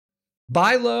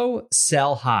Buy low,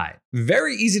 sell high.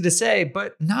 Very easy to say,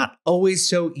 but not always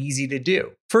so easy to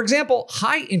do. For example,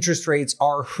 high interest rates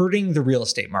are hurting the real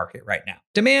estate market right now.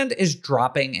 Demand is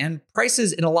dropping and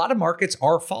prices in a lot of markets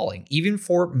are falling, even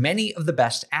for many of the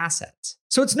best assets.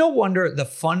 So it's no wonder the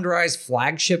Fundrise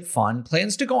flagship fund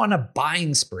plans to go on a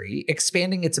buying spree,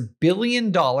 expanding its $1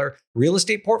 billion real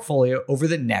estate portfolio over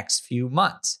the next few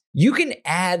months. You can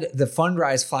add the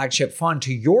Fundrise flagship fund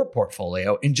to your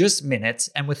portfolio in just minutes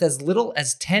and with as little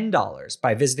as $10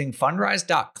 by visiting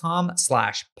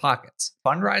fundrise.com/pockets.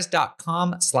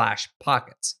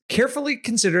 Fundrise.com/pockets. Carefully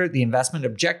consider the investment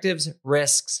objectives,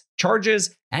 risks,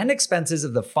 charges, and expenses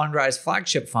of the Fundrise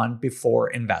flagship fund before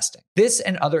investing. This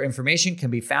and other information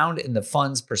can be found in the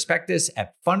fund's prospectus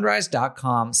at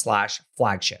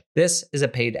fundrise.com/flagship. This is a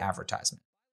paid advertisement.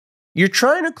 You're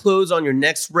trying to close on your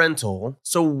next rental,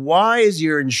 so why is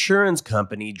your insurance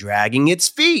company dragging its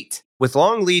feet? With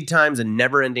long lead times and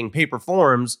never-ending paper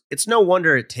forms, it's no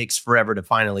wonder it takes forever to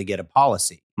finally get a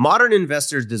policy. Modern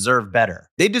investors deserve better.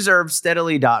 They deserve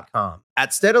Steadily.com.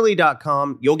 At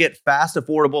Steadily.com, you'll get fast,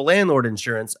 affordable landlord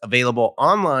insurance available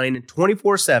online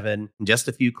 24/7 in just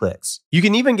a few clicks. You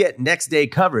can even get next-day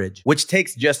coverage, which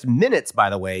takes just minutes, by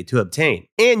the way, to obtain.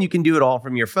 And you can do it all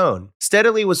from your phone.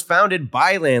 Steadily was founded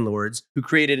by landlords who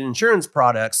created insurance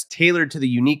products tailored to the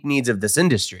unique needs of this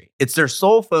industry. It's their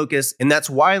sole focus, and that's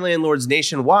why landlords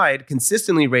nationwide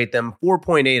consistently rate them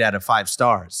 4.8 out of 5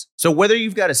 stars. So whether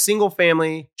you've got a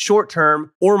single-family,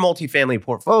 short-term, or multifamily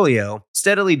portfolio,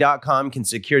 Steadily.com can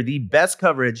secure the best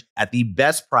coverage at the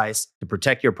best price to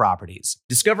protect your properties.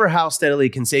 Discover how Steadily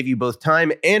can save you both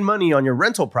time and money on your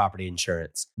rental property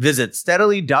insurance. Visit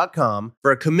Steadily.com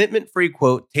for a commitment-free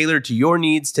quote tailored to your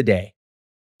needs today.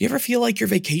 You ever feel like your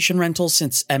vacation rental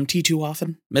sits empty too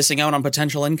often? Missing out on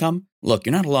potential income? Look,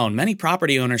 you're not alone. Many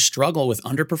property owners struggle with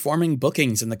underperforming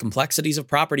bookings and the complexities of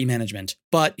property management.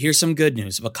 But here's some good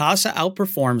news. Vacasa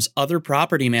outperforms other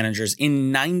property managers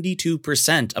in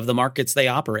 92% of the markets they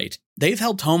operate. They've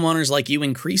helped homeowners like you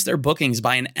increase their bookings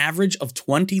by an average of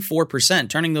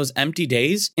 24%, turning those empty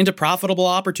days into profitable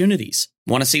opportunities.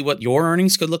 Want to see what your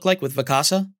earnings could look like with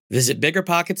Vacasa? Visit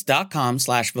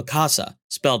biggerpockets.com/Vacasa,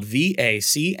 spelled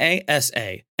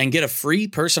VACASA, and get a free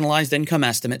personalized income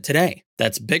estimate today.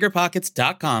 That's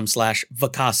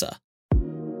biggerpockets.com/Vacasa.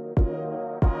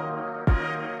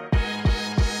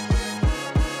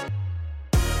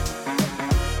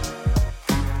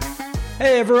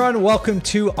 Hey everyone, welcome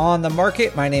to On the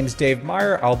Market. My name is Dave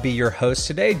Meyer. I'll be your host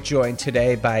today, joined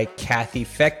today by Kathy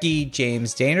Fettke,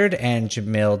 James Daynard, and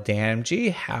Jamil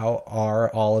Damji. How are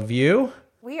all of you?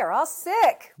 We are all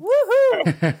sick.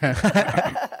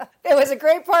 Woohoo! It was a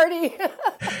great party.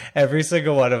 Every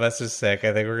single one of us is sick.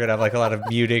 I think we're going to have like a lot of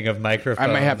muting of microphones.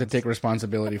 I might have to take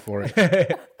responsibility for it.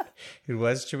 It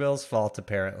was Jamil's fault,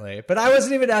 apparently. But I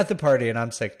wasn't even at the party, and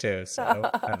I'm sick too, so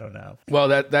I don't know. Well,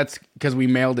 that's because we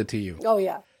mailed it to you. Oh,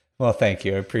 yeah. Well, thank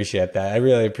you. I appreciate that. I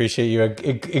really appreciate you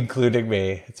including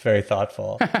me. It's very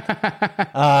thoughtful.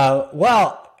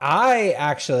 Well, I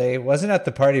actually wasn't at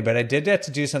the party, but I did get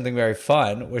to do something very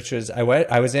fun, which was I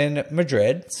was in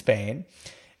Madrid, Spain,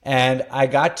 and I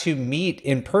got to meet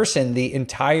in person the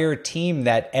entire team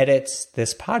that edits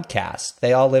this podcast.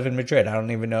 They all live in Madrid. I don't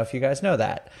even know if you guys know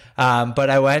that. But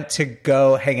I went to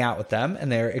go hang out with them,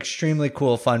 and they're extremely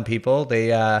cool, fun people.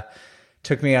 They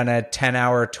took me on a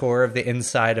 10-hour tour of the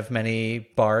inside of many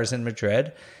bars in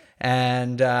Madrid.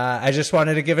 And I just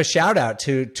wanted to give a shout out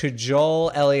to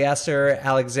Joel, Eliezer,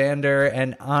 Alexander,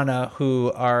 and Anna,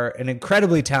 who are an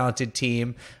incredibly talented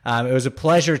team. It was a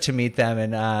pleasure to meet them,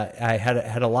 and I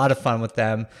had a lot of fun with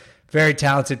them. Very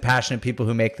talented, passionate people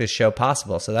who make this show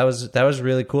possible. So that was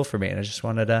really cool for me, and I just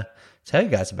wanted to tell you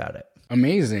guys about it.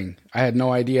 Amazing. I had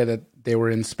no idea that they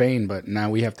were in Spain, but now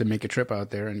we have to make a trip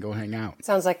out there and go hang out.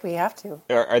 Sounds like we have to.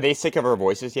 Are they sick of our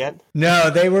voices yet?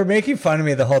 No, they were making fun of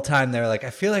me the whole time. They were like,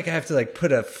 I feel like I have to like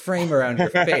put a frame around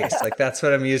your face. Like that's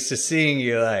what I'm used to seeing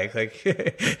you like. Like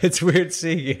it's weird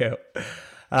seeing you.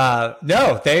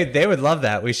 No, they would love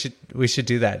that. We should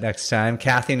do that next time.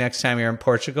 Kathy, next time you're in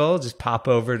Portugal, just pop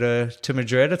over to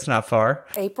Madrid. It's not far.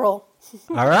 April.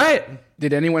 All right.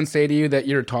 Did anyone say to you that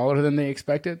you're taller than they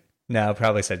expected? No,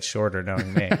 probably said shorter,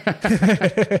 knowing me.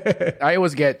 I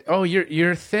always get,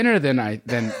 you're thinner than I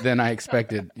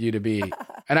expected you to be,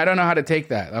 and I don't know how to take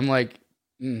that. I'm like,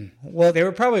 Well, they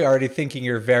were probably already thinking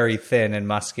you're very thin and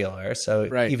muscular, so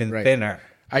even thinner.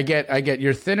 I get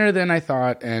you're thinner than I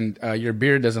thought, and your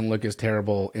beard doesn't look as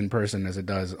terrible in person as it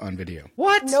does on video.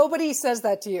 What? Nobody says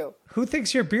that to you. Who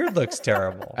thinks your beard looks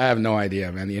terrible? I have no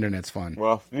idea, man. The internet's fun.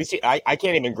 Well, you see, I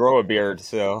can't even grow a beard,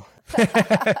 so.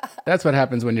 That's what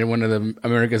happens when you're one of the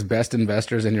America's best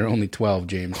investors and you're only 12,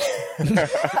 James.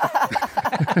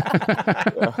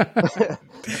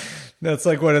 That's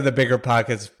like one of the Bigger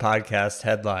Pockets podcast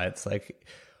headlines, like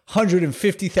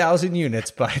 150,000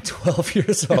 units by 12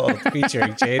 years old,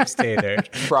 featuring James Tater.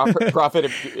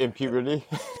 Profit in puberty.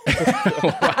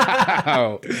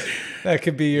 Wow. That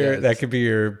could be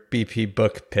your BP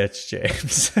book pitch,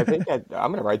 James. I think I'm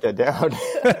going to write that down.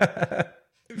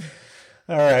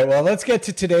 All right, well, let's get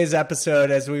to today's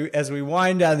episode. As we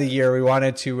wind down the year, we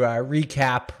wanted to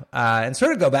recap and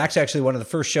sort of go back to actually one of the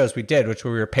first shows we did, which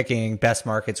we were picking best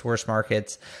markets, worst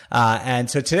markets. And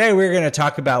so today we're going to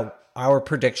talk about our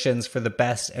predictions for the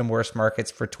best and worst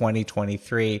markets for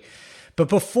 2023. But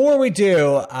before we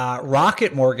do,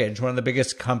 Rocket Mortgage, one of the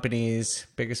biggest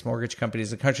mortgage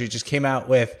companies in the country, just came out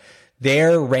with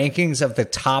their rankings of the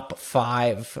top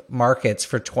 5 markets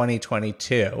for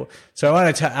 2022. So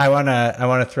I want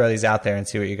to throw these out there and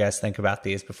see what you guys think about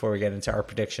these before we get into our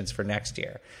predictions for next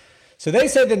year. So they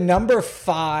said the number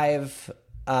 5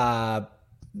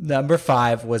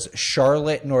 was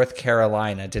Charlotte, North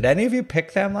Carolina. Did any of you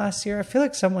pick them last year? I feel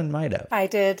like someone might have. I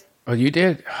did. Oh, you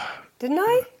did? Didn't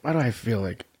I? Why do I feel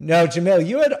like No, Jamil,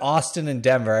 you had Austin and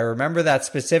Denver. I remember that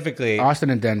specifically. Austin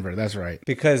and Denver? That's right.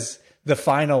 Because the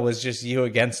final was just you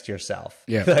against yourself.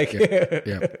 Yeah.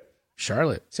 Yeah.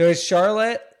 Charlotte. So is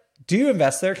Charlotte, do you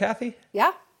invest there, Kathy?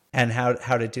 Yeah. And how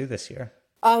did it do this year?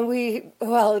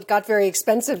 It got very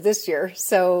expensive this year,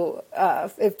 so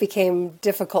it became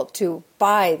difficult to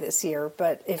buy this year.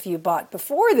 But if you bought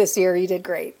before this year, you did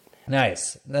great.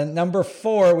 Nice. Then number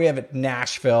 4, we have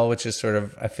Nashville, which is sort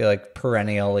of, I feel like,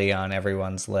 perennially on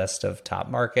everyone's list of top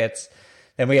markets.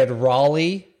 Then we had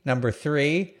Raleigh, number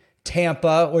 3.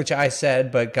 Tampa, which I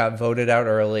said, but got voted out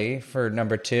early for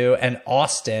number 2. And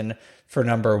Austin for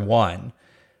number 1,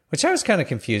 which I was kind of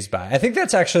confused by. I think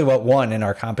that's actually what won in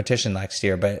our competition last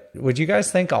year. But would you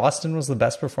guys think Austin was the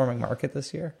best performing market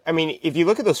this year? I mean, if you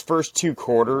look at those first 2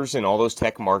 quarters in all those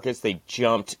tech markets, they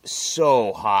jumped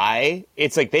so high.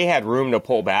 It's like they had room to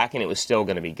pull back and it was still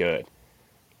going to be good.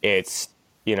 It's,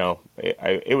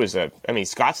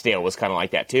 Scottsdale was kind of like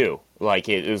that too. Like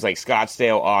it was like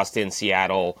Scottsdale, Austin,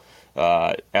 Seattle,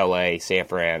 LA, San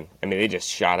Fran. I mean, they just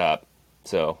shot up.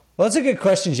 So. Well, that's a good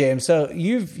question, James. So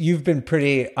you've been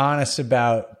pretty honest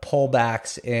about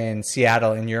pullbacks in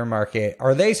Seattle in your market.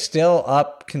 Are they still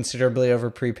up considerably over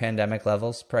pre-pandemic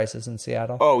levels, prices in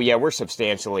Seattle? Oh, yeah, we're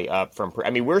substantially up from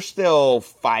we're still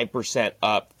 5%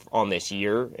 up on this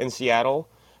year in Seattle,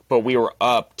 but we were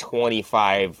up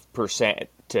 25%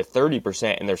 to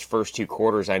 30% in those first 2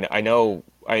 quarters. I know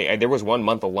there was 1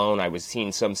 month alone I was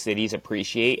seeing some cities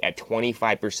appreciate at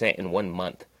 25% in 1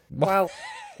 month. Wow.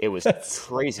 It was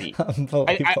crazy.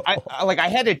 Unbelievable. I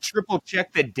had to triple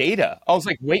check the data. I was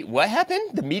like, wait, what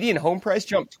happened? The median home price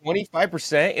jumped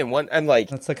 25% in one. I'm like,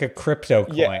 that's like a crypto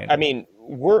coin. Yeah, I mean,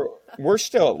 we're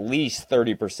still at least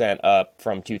 30% up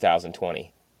from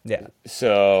 2020. Yeah.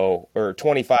 So, or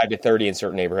 25 to 30 in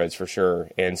certain neighborhoods for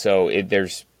sure. And so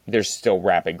there's still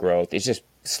rapid growth. It's just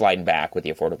sliding back with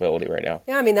the affordability right now.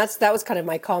 Yeah, I mean, that was kind of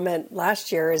my comment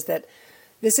last year, is that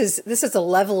this is a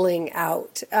leveling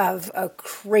out of a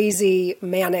crazy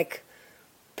manic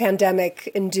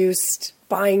pandemic induced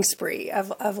buying spree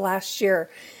of last year.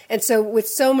 And so with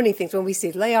so many things, when we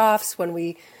see layoffs, when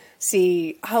we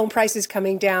see home prices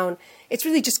coming down, it's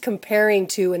really just comparing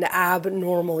to an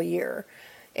abnormal year.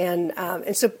 And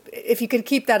so if you could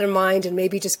keep that in mind and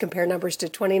maybe just compare numbers to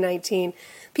 2019,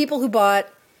 people who bought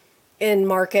in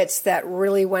markets that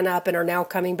really went up and are now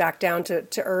coming back down to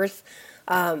earth,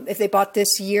 if they bought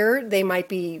this year, they might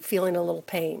be feeling a little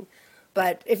pain.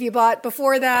 But if you bought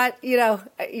before that,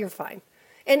 you're fine.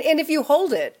 And if you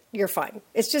hold it, you're fine.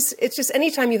 It's just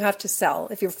anytime you have to sell,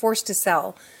 if you're forced to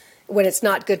sell when it's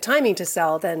not good timing to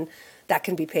sell, then that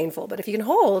can be painful. But if you can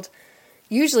hold,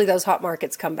 usually those hot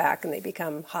markets come back and they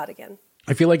become hot again.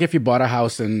 I feel like if you bought a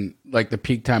house in like the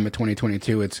peak time of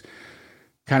 2022, it's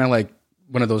kind of like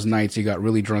one of those nights you got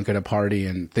really drunk at a party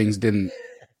and things didn't,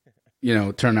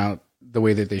 turn out the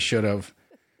way that they should have,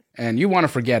 and you want to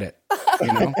forget it,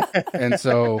 and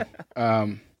so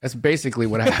that's basically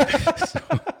what happened.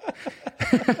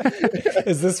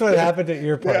 Is this what happened at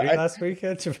your party last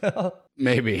weekend, Jamil?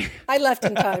 Maybe I left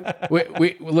in time.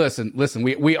 we listen.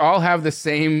 We all have the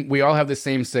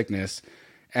same sickness,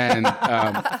 And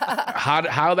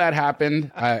how that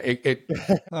happened, I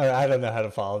don't know how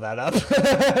to follow that up.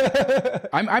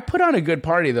 I put on a good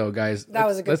party, though, guys. That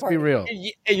was a good party. Let's be real.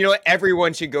 And you know what?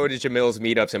 Everyone should go to Jamil's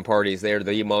meetups and parties. They're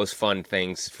the most fun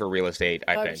things for real estate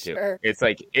I've been to. It's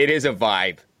like, it is a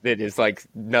vibe that is like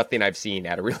nothing I've seen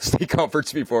at a real estate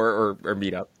conference before or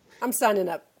meetup. I'm signing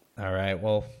up. All right.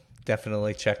 Well,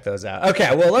 definitely check those out.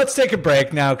 Okay. Well, let's take a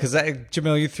break now because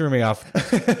Jamil, you threw me off.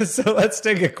 So let's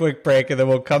take a quick break and then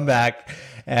we'll come back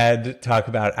and talk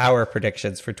about our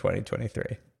predictions for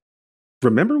 2023.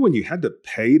 Remember when you had to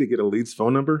pay to get a lead's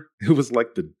phone number? It was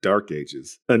like the dark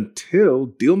ages until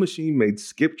Deal Machine made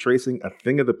skip tracing a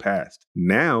thing of the past.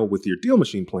 Now, with your Deal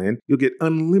Machine plan, you'll get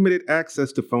unlimited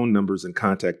access to phone numbers and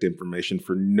contact information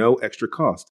for no extra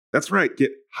cost. That's right,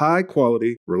 get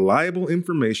high-quality, reliable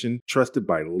information trusted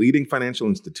by leading financial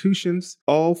institutions,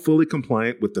 all fully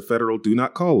compliant with the federal Do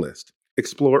Not Call list.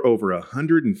 Explore over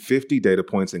 150 data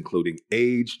points including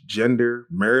age, gender,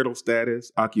 marital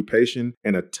status, occupation,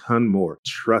 and a ton more.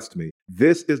 Trust me,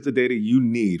 this is the data you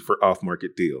need for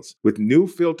off-market deals. With new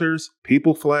filters,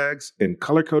 people flags, and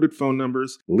color-coded phone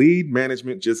numbers, lead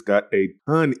management just got a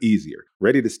ton easier.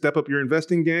 Ready to step up your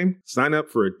investing game? Sign up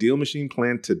for a Deal Machine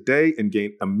plan today and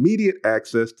gain immediate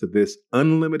access to this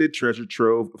unlimited treasure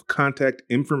trove of contact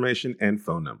information and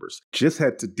phone numbers. Just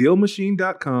head to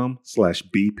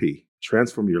DealMachine.com/BP.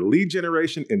 Transform your lead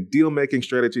generation and deal-making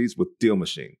strategies with Deal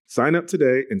Machine. Sign up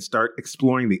today and start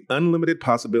exploring the unlimited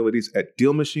possibilities at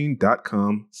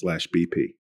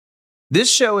DealMachine.com/BP. This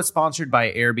show is sponsored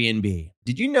by Airbnb.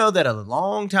 Did you know that a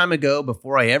long time ago,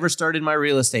 before I ever started my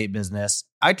real estate business,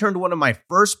 I turned one of my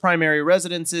first primary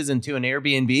residences into an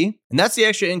Airbnb? And that's the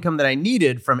extra income that I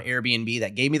needed from Airbnb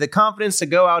that gave me the confidence to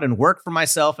go out and work for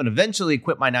myself and eventually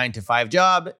quit my 9-to-5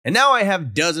 job. And now I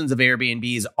have dozens of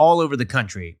Airbnbs all over the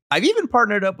country. I've even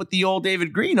partnered up with the old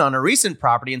David Green on a recent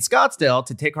property in Scottsdale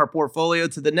to take our portfolio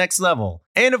to the next level.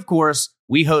 And of course,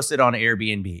 we host it on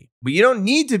Airbnb. But you don't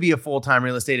need to be a full-time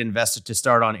real estate investor to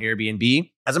start on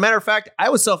Airbnb. As a matter of fact, I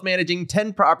was self-managing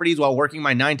 10 properties while working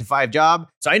my 9-to-5 job,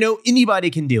 so I know anybody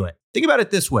can do it. Think about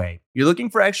it this way. You're looking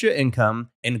for extra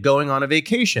income and going on a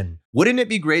vacation. Wouldn't it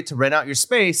be great to rent out your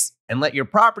space and let your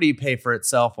property pay for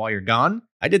itself while you're gone?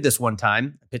 I did this one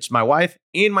time. I pitched my wife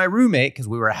and my roommate, because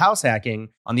we were house hacking,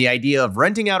 on the idea of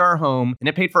renting out our home, and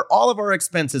it paid for all of our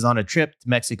expenses on a trip to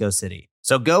Mexico City.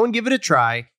 So go and give it a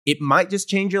try. It might just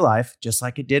change your life, just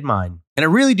like it did mine. And I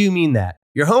really do mean that.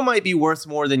 Your home might be worth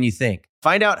more than you think.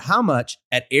 Find out how much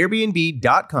at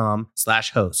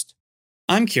airbnb.com/host.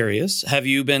 I'm curious, have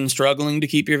you been struggling to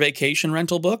keep your vacation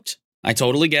rental booked? I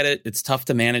totally get it. It's tough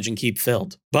to manage and keep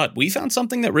filled. But we found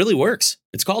something that really works.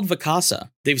 It's called Vacasa.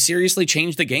 They've seriously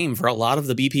changed the game for a lot of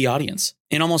the BP audience.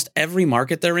 In almost every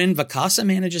market they're in, Vacasa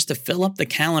manages to fill up the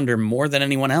calendar more than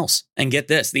anyone else. And get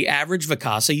this, the average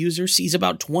Vacasa user sees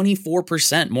about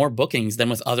 24% more bookings than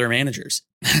with other managers.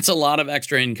 That's a lot of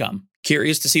extra income.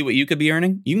 Curious to see what you could be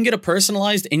earning? You can get a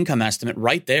personalized income estimate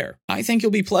right there. I think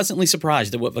you'll be pleasantly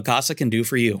surprised at what Vacasa can do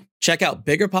for you. Check out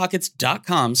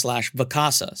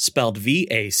biggerpockets.com/Vacasa, spelled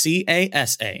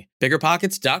VACASA.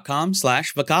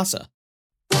 biggerpockets.com/Vacasa.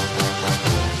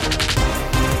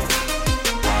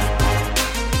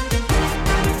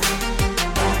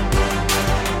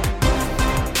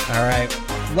 All right,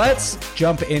 let's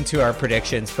jump into our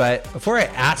predictions. But before I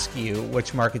ask you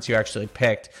which markets you actually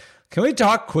picked, can we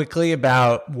talk quickly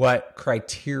about what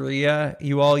criteria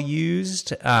you all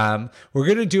used? We're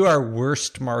going to do our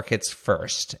worst markets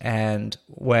first. And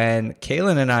when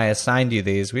Kaylin and I assigned you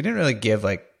these, we didn't really give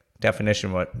like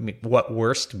definition what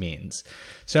worst means.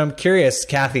 So I'm curious,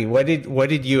 Kathy, what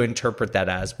did you interpret that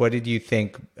as? What did you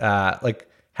think?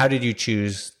 How did you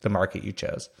choose the market you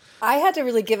chose? I had to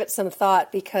really give it some thought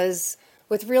because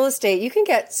with real estate, you can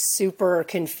get super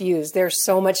confused. There's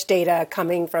so much data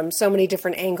coming from so many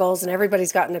different angles, and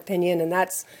everybody's got an opinion, and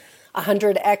that's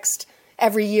 100x'd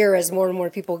every year as more and more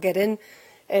people get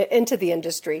into the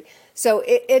industry. So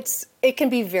it can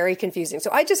be very confusing. So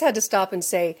I just had to stop and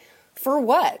say, for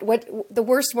what? What the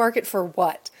worst market for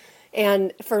what?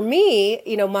 And for me,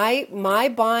 you know, my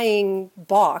buying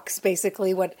box,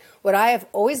 basically what I have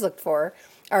always looked for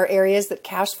are areas that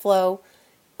cash flow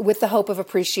with the hope of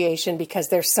appreciation because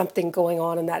there's something going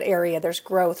on in that area. There's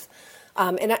growth.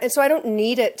 And so I don't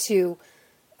need it to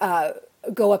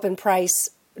go up in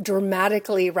price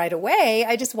dramatically right away.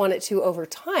 I just want it to over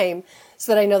time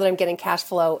so that I know that I'm getting cash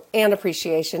flow and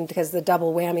appreciation, because the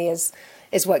double whammy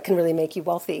is what can really make you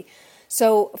wealthy.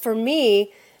 So for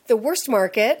me, the worst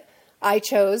market, I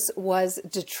chose was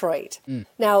Detroit.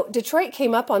 Now, Detroit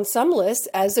came up on some lists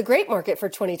as a great market for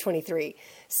 2023.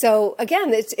 So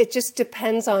again, it just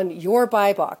depends on your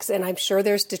buy box. And I'm sure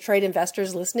there's Detroit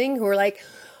investors listening who are like,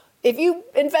 if you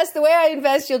invest the way I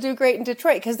invest, you'll do great in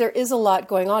Detroit, because there is a lot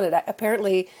going on. It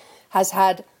apparently has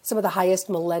had some of the highest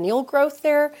millennial growth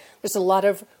there. There's a lot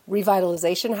of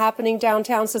revitalization happening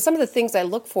downtown. So some of the things I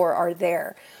look for are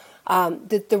there.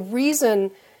 The reason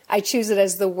I choose it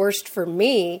as the worst for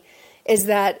me is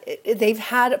that they've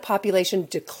had a population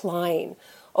decline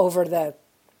over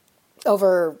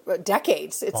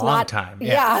decades. It's Long time.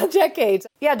 Yeah, decades.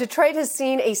 Yeah, Detroit has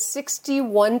seen a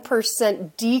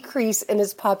 61% decrease in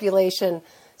its population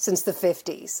since the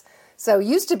 50s. So it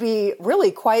used to be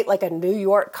really quite like a New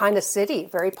York kind of city,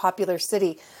 very popular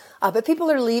city. But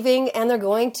people are leaving, and they're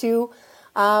going to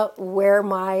where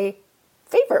my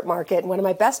favorite market and one of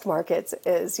my best markets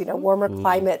is, warmer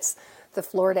climates, the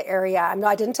Florida area.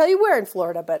 I didn't tell you where in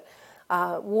Florida, but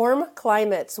warm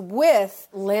climates with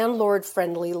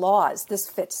landlord-friendly laws. This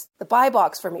fits the buy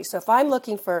box for me. So if I'm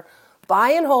looking for buy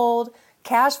and hold,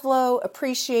 cash flow,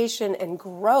 appreciation, and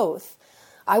growth,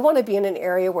 I want to be in an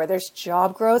area where there's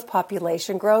job growth,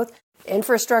 population growth,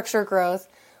 infrastructure growth,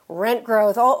 rent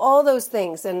growth, all those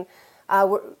things. And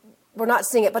we're not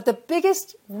seeing it. But the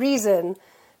biggest reason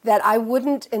that I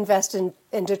wouldn't invest in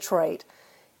Detroit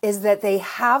is that they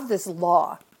have this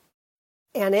law,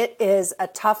 and it is a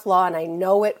tough law, and I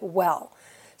know it well.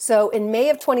 So in May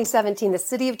of 2017, the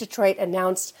city of Detroit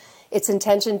announced its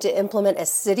intention to implement a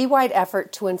citywide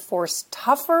effort to enforce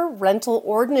tougher rental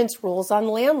ordinance rules on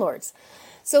landlords.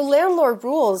 So landlord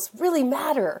rules really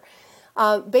matter.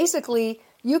 Basically,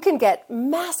 you can get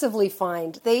massively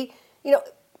fined.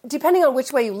 Depending on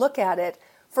which way you look at it,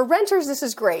 for renters, this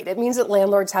is great. It means that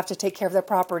landlords have to take care of their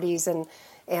properties and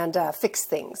fix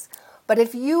things. But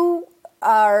if you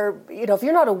are, if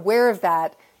you're not aware of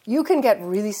that, you can get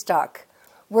really stuck.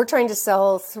 We're trying to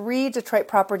sell 3 Detroit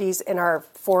properties in our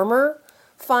former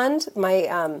fund,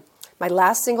 my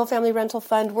last single-family rental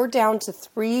fund. We're down to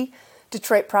 3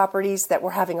 Detroit properties that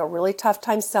we're having a really tough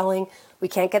time selling. We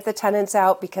can't get the tenants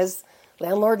out because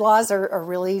landlord laws are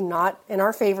really not in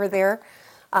our favor there.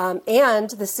 And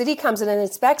the city comes in and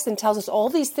inspects and tells us all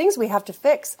these things we have to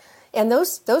fix. And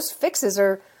those fixes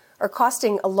are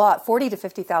costing a lot, $40,000 to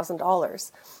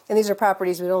 $50,000. And these are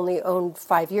properties we only owned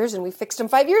 5 years, and we fixed them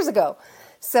 5 years ago.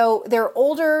 So they're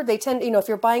older. They tend, if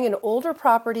you're buying an older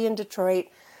property in Detroit,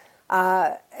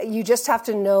 you just have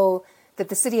to know that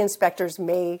the city inspectors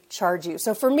may charge you.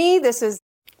 So for me, this is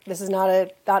not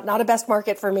a best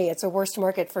market for me. It's a worst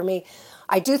market for me.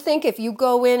 I do think if you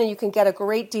go in and you can get a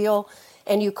great deal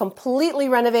and you completely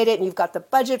renovate it and you've got the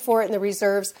budget for it and the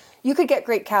reserves, you could get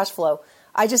great cash flow.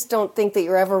 I just don't think that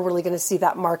you're ever really going to see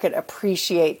that market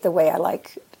appreciate the way I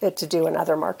like it to do in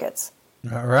other markets.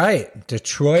 All right.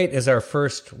 Detroit is our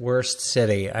first worst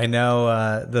city. I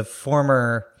know the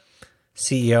former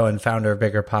CEO and founder of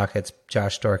Bigger Pockets,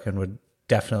 Josh Dorkin, would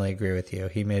definitely agree with you.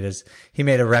 He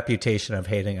made a reputation of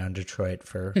hating on Detroit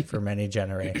for many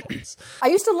generations. I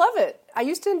used to love it. I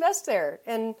used to invest there.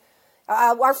 And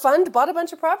our fund bought a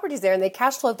bunch of properties there, and they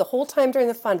cash flowed the whole time during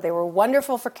the fund. They were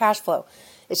wonderful for cash flow.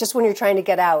 It's just when you're trying to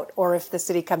get out, or if the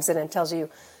city comes in and tells you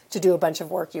to do a bunch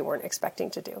of work you weren't expecting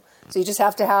to do. So you just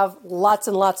have to have lots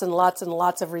and lots and lots and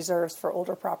lots of reserves for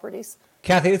older properties.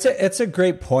 Kathy, it's a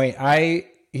great point.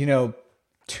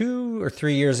 2 or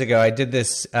 3 years ago, I did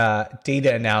this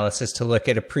data analysis to look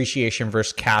at appreciation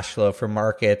versus cash flow for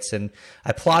markets, and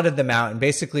I plotted them out. And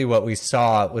basically what we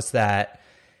saw was that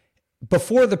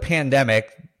before the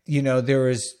pandemic,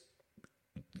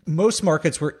 most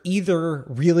markets were either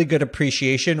really good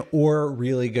appreciation or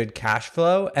really good cash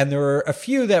flow. And there were a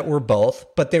few that were both,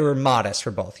 but they were modest for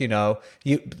both.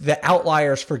 The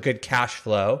outliers for good cash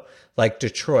flow, like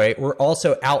Detroit, were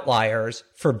also outliers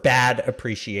for bad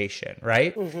appreciation,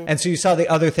 right? Mm-hmm. And so you saw the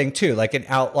other thing too, like an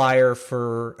outlier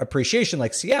for appreciation,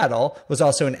 like Seattle, was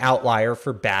also an outlier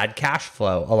for bad cash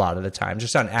flow a lot of the time,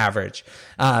 just on average.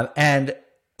 And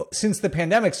since the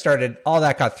pandemic started, all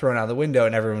that got thrown out the window,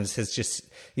 and everyone has just,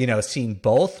 seen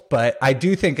both. But I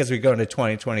do think as we go into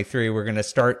 2023, we're going to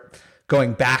start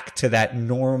going back to that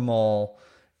normal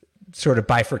sort of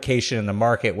bifurcation in the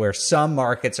market, where some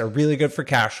markets are really good for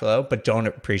cash flow, but don't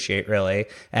appreciate really,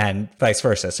 and vice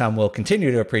versa. Some will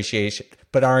continue to appreciate,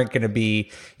 but aren't going to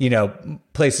be,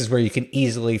 places where you can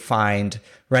easily find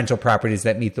rental properties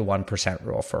that meet the 1%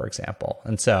 rule, for example.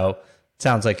 And so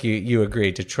sounds like you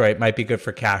agree. Detroit might be good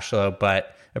for cash flow,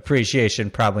 but appreciation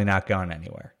probably not going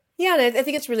anywhere. Yeah, and I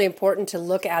think it's really important to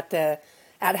look at the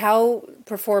at how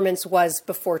performance was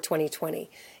before 2020.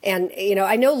 And,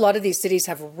 I know a lot of these cities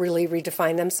have really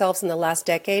redefined themselves in the last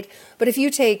decade, but if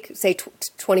you take, say,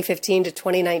 2015 to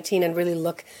 2019 and really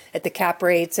look at the cap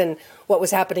rates and what was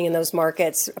happening in those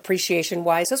markets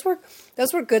appreciation-wise,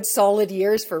 those were good, solid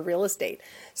years for real estate.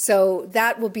 So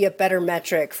that will be a better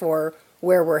metric for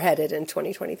where we're headed in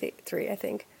 2023, I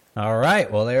think. All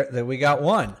right. Well, there we got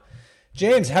one.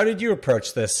 James, how did you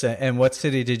approach this, and what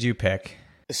city did you pick?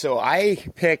 So I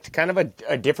picked kind of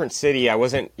a different city. I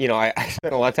wasn't, I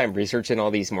spent a lot of time researching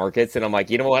all these markets, and I'm like,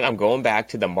 you know what? I'm going back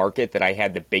to the market that I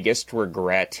had the biggest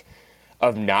regret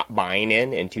of not buying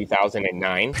in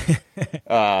 2009.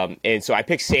 And so I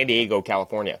picked San Diego,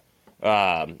 California.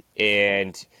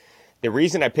 And the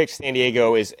reason I picked San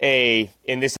Diego is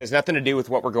and this has nothing to do with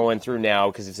what we're going through now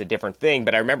because it's a different thing,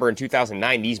 but I remember in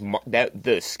 2009,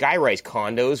 the skyrise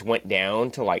condos went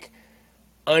down to like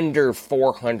under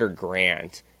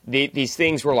 $400,000. These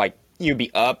things were like, you'd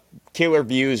be up, killer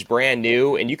views, brand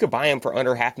new, and you could buy them for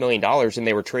under $500,000, and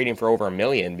they were trading for over $1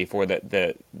 million before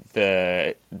the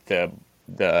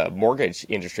mortgage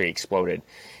industry exploded.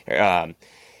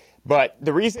 But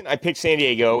the reason I picked San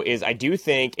Diego is I do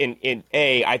think,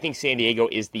 I think San Diego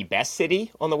is the best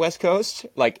city on the West Coast.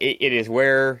 Like, it is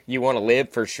where you want to live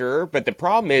for sure. But the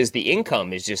problem is the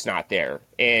income is just not there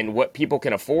and what people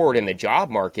can afford in the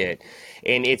job market.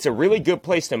 And it's a really good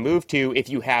place to move to if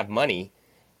you have money.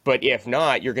 But if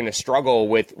not, you're going to struggle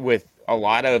with a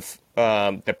lot of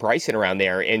the pricing around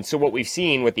there. And so what we've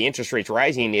seen with the interest rates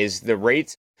rising is the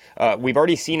rates. We've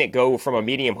already seen it go from a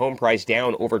median home price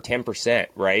down over 10%,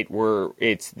 right?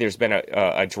 There's been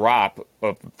a drop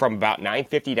from about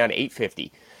 $950 down to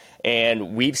 $850,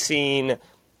 and we've seen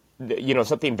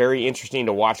something very interesting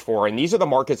to watch for. And these are the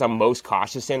markets I'm most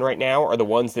cautious in right now, are the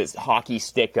ones that hockey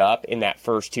stick up in that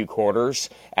first two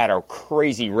quarters at a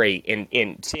crazy rate.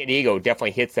 And San Diego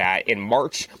definitely hits that. In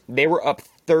March, they were up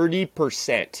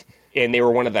 30%, and they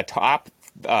were one of the top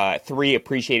 3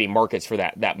 appreciating markets for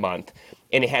that month.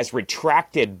 And it has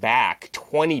retracted back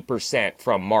 20%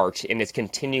 from March, and it's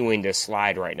continuing to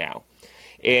slide right now.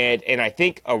 And I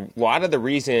think a lot of the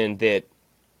reason that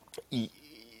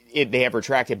they have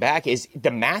retracted back is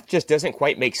the math just doesn't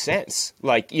quite make sense.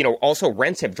 Like, also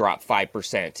rents have dropped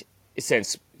 5%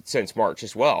 since March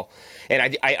as well.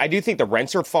 And I do think the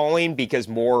rents are falling because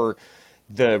more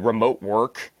the remote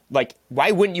work. Like,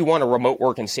 why wouldn't you want to remote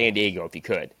work in San Diego if you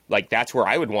could? Like, that's where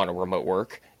I would want to remote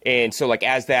work. And so, like,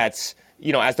 as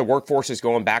the workforce is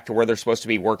going back to where they're supposed to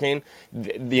be working,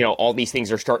 all these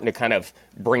things are starting to kind of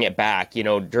bring it back.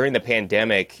 During the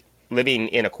pandemic, living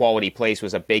in a quality place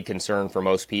was a big concern for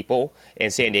most people,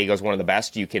 and San Diego is one of the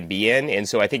best you can be in. And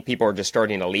so I think people are just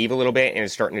starting to leave a little bit, and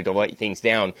it's starting to delay things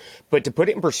down. But to put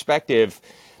it in perspective,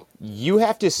 you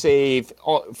have to save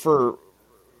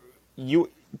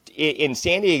in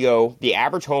San Diego, the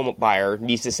average home buyer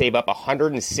needs to save up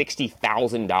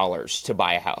 $160,000 to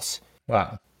buy a house.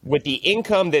 Wow. With the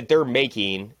income that they're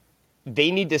making,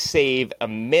 they need to save a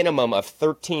minimum of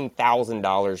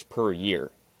 $13,000 per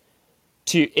year.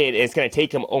 It's going to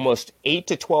take them almost 8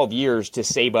 to 12 years to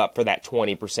save up for that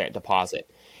 20% deposit.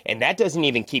 And that doesn't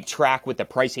even keep track with the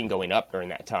pricing going up during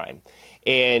that time.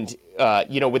 And,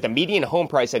 with a median home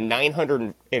price of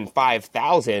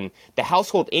 $905,000, the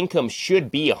household income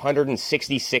should be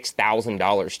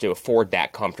 $166,000 to afford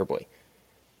that comfortably.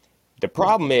 The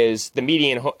problem is the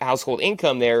median household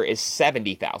income there is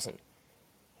 $70,000.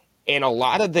 And a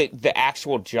lot of the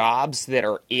actual jobs that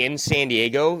are in San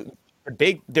Diego are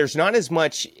big. There's not as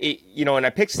much, and I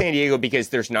picked San Diego because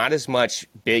there's not as much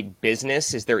big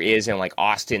business as there is in like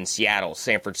Austin, Seattle,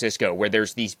 San Francisco, where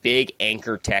there's these big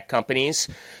anchor tech companies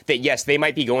that, yes, they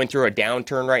might be going through a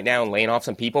downturn right now and laying off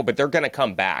some people, but they're going to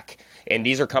come back. And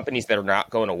these are companies that are not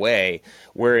going away.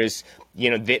 Whereas,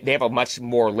 they have a much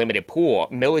more limited pool.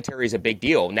 Military is a big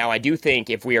deal. Now, I do think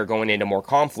if we are going into more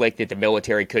conflict, that the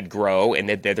military could grow and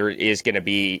that there is going to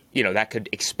be, that could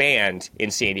expand in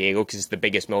San Diego because it's the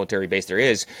biggest military base there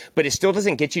is. But it still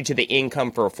doesn't get you to the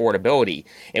income for affordability.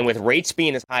 And with rates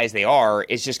being as high as they are,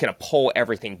 it's just going to pull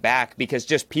everything back because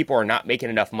just people are not making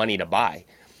enough money to buy.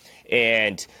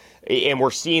 And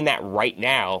we're seeing that right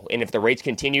now. And if the rates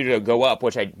continue to go up,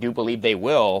 which I do believe they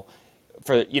will,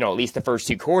 for at least the first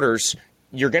two quarters,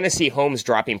 you're going to see homes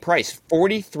dropping price.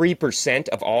 43%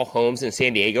 of all homes in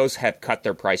San Diego have cut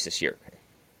their price this year.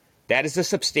 That is a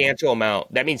substantial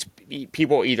amount. That means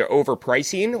people either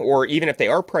overpricing, or even if they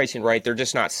are pricing right, they're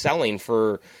just not selling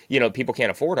for, people can't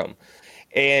afford them.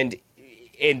 And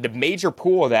in the major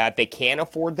pool of that, they can't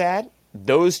afford that.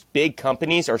 Those big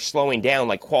companies are slowing down.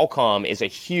 Like Qualcomm is a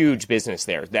huge business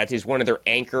there. That is one of their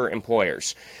anchor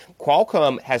employers.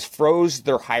 Qualcomm has froze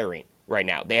their hiring right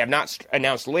now. They have not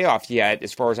announced layoffs yet,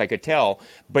 as far as I could tell,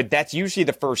 but that's usually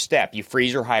the first step. You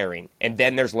freeze your hiring, and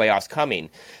then there's layoffs coming.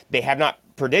 They have not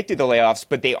predicted the layoffs,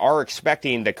 but they are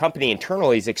expecting, the company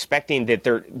internally is expecting that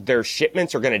their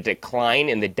shipments are going to decline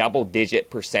in the double-digit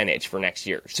percentage for next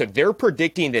year. So they're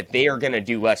predicting that they are going to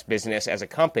do less business as a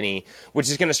company, which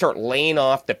is going to start laying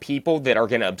off the people that are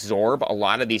going to absorb a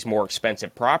lot of these more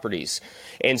expensive properties.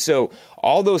 And so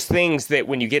all those things that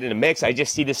when you get in a mix, I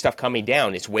just see this stuff coming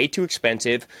down. It's way too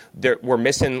expensive. We're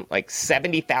missing like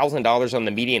 $70,000 on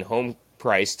the median home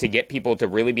price to get people to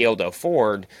really be able to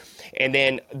afford. And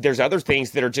then there's other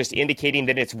things that are just indicating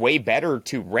that it's way better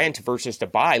to rent versus to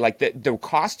buy. Like the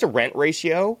cost to rent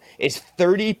ratio is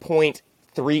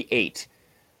 30.38.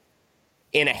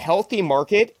 In a healthy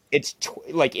market, it's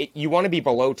you want to be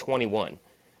below 21.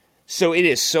 So it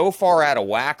is so far out of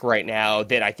whack right now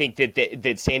that I think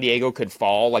that San Diego could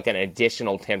fall like an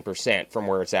additional 10% from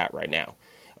where it's at right now.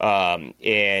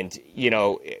 And, you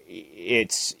know,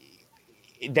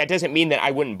 that doesn't mean that I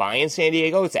wouldn't buy in San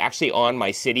Diego. It's actually on my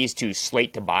cities to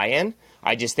slate to buy in.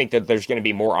 I just think that there's going to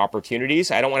be more opportunities.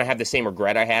 I don't want to have the same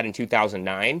regret I had in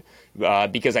 2009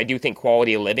 because I do think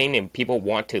quality of living and people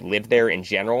want to live there in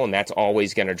general, and that's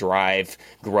always going to drive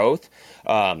growth.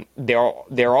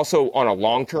 They're also on a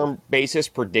long-term basis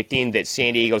predicting that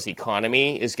San Diego's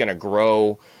economy is going to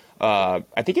grow.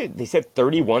 I think they said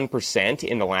 31%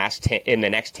 in the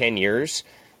next 10 years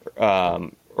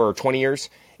or 20 years.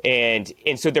 And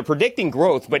so they're predicting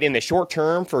growth, but in the short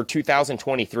term for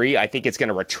 2023, I think it's going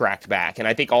to retract back. And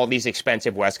I think all these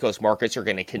expensive West Coast markets are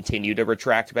going to continue to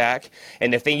retract back.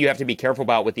 And the thing you have to be careful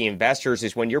about with the investors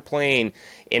is when you're playing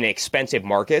in expensive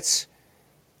markets,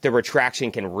 the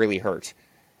retraction can really hurt.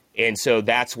 And so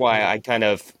that's why I kind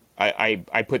of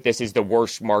I put this as the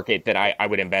worst market that I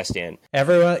would invest in.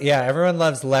 Everyone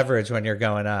loves leverage when you're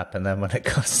going up, and then when it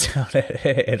goes down,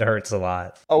 it hurts a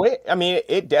lot. Oh,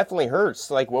 it definitely hurts.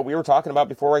 Like what we were talking about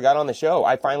before I got on the show,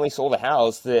 I finally sold a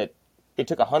house that it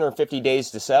took 150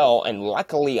 days to sell, and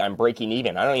luckily I'm breaking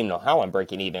even. I don't even know how I'm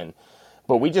breaking even,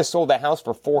 but we just sold that house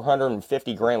for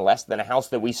 $450,000 less than a house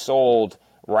that we sold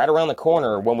right around the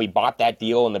corner when we bought that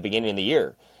deal in the beginning of the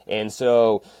year. And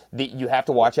so you have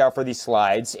to watch out for these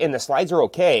slides. And the slides are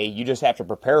okay. You just have to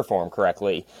prepare for them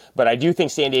correctly. But I do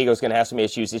think San Diego is going to have some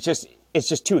issues. It's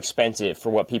just too expensive for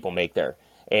what people make there.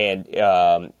 And,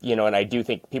 and I do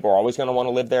think people are always going to want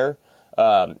to live there.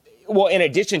 Well, in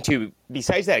addition to,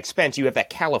 besides that expense, you have that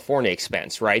California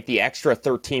expense, right? The extra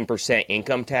 13%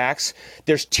 income tax.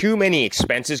 There's too many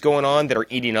expenses going on that are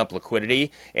eating up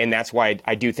liquidity. And that's why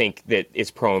I do think that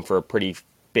it's prone for a pretty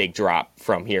big drop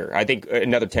from here. I think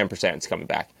another 10% is coming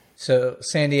back. So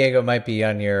San Diego might be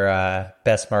on your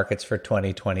best markets for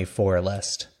 2024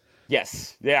 list.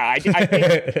 Yes. Yeah.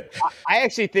 I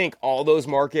actually think all those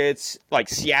markets, like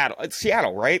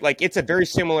Seattle, right? Like it's a very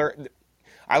similar.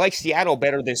 I like Seattle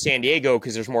better than San Diego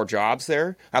because there's more jobs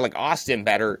there. I like Austin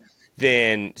better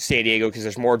than San Diego because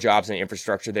there's more jobs and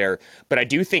infrastructure there. But I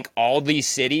do think all these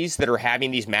cities that are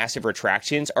having these massive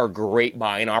retractions are great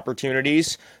buying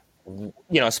opportunities,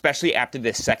 especially after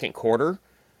this second quarter.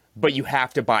 But you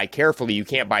have to buy carefully. You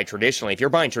can't buy traditionally. If you're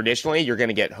buying traditionally, you're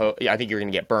going to I think you're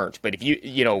going to get burnt. But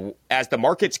if as the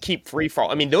markets keep free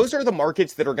fall, those are the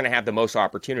markets that are going to have the most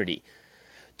opportunity.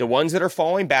 The ones that are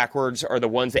falling backwards are the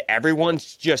ones that everyone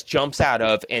just jumps out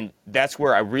of, and that's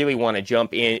where I really want to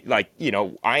jump in.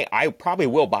 I probably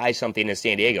will buy something in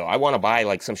San Diego. I want to buy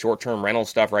like some short-term rental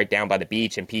stuff right down by the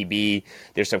beach in PB.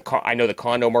 There's some. I know the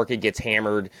condo market gets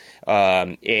hammered,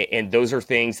 and those are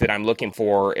things that I'm looking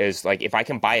for. Is like if I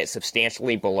can buy it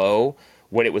substantially below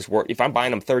what it was worth. If I'm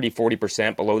buying them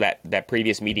 30-40% below that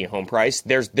previous median home price,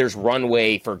 there's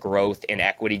runway for growth and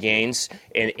equity gains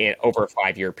in over a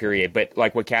 5-year period. But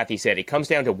like what Kathy said, it comes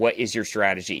down to what is your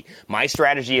strategy. My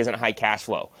strategy isn't high cash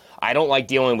flow. I don't like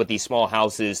dealing with these small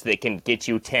houses that can get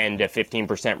you 10 to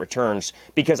 15% returns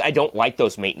because I don't like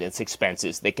those maintenance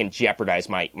expenses that can jeopardize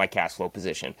my cash flow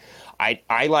position.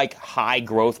 I like high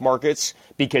growth markets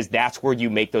because that's where you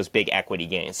make those big equity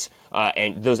gains.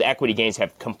 And those equity gains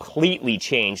have completely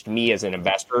changed me as an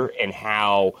investor and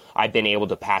how I've been able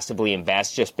to passively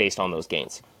invest just based on those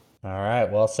gains. All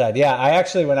right. Well said. Yeah. I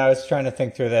actually, when I was trying to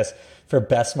think through this for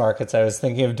best markets, I was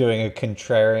thinking of doing a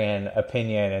contrarian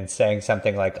opinion and saying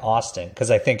something like Austin, because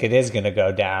I think it is going to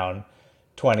go down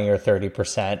 20 or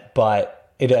 30%,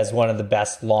 but it has one of the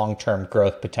best long-term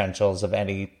growth potentials of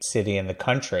any city in the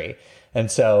country.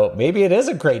 And so maybe it is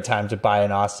a great time to buy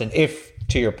in Austin if,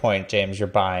 to your point, James, you're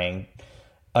buying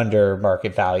under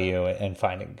market value and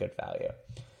finding good value.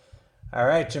 All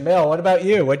right, Jamil, what about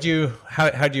you?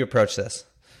 How do you approach this?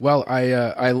 Well,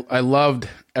 I loved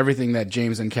everything that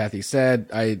James and Kathy said.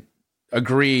 I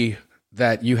agree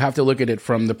that you have to look at it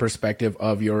from the perspective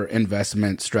of your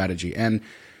investment strategy. And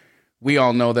we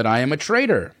all know that I am a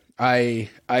trader. I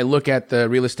look at the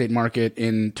real estate market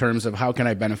in terms of how can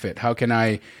I benefit? How can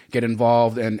I get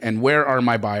involved? And where are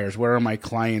my buyers? Where are my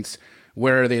clients?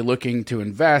 Where are they looking to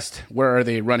invest? Where are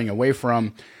they running away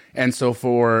from? And so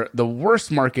for the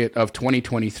worst market of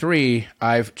 2023,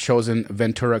 I've chosen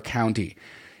Ventura County.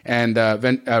 And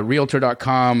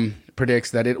Realtor.com predicts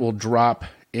that it will drop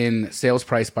in sales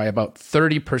price by about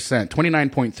 30%,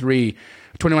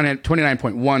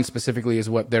 29.1 specifically is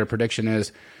what their prediction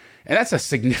is. And that's a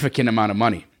significant amount of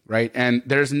money, right? And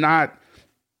there's not,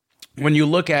 when you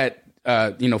look at,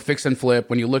 fix and flip,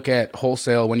 when you look at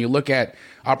wholesale, when you look at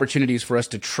opportunities for us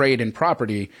to trade in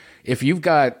property, if you've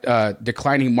got a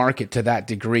declining market to that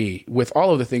degree, with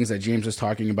all of the things that James was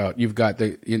talking about, you've got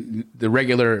the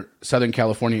regular Southern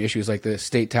California issues like the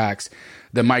state tax,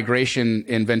 the migration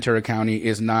in Ventura County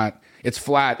is not, it's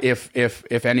flat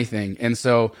if anything. And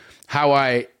so how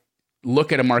I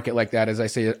look at a market like that, as I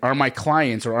say, are my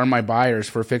clients or are my buyers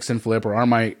for fix and flip or are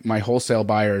my wholesale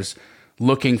buyers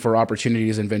looking for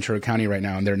opportunities in Ventura County right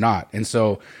now? And they're not. And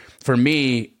so for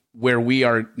me, where we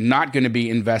are not going to be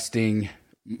investing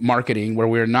marketing, where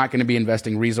we're not going to be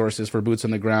investing resources for boots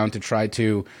on the ground to try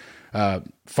to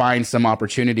find some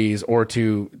opportunities or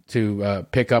to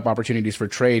pick up opportunities for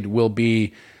trade, will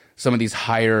be some of these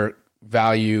higher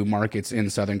value markets in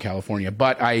Southern California.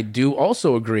 But I do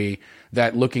also agree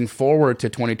that looking forward to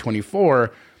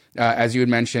 2024, as you had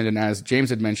mentioned and as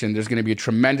James had mentioned, there's going to be a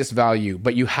tremendous value,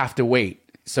 but you have to wait.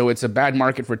 So it's a bad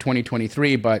market for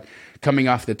 2023, but coming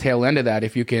off the tail end of that,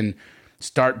 if you can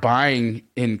start buying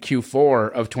in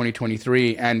Q4 of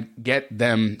 2023 and get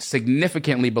them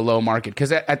significantly below market,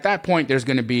 because at that point there's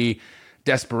going to be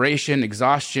desperation,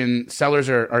 exhaustion. Sellers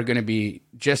are going to be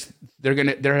just,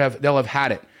 they'll have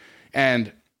had it.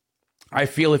 And I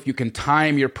feel if you can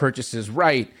time your purchases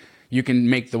right, you can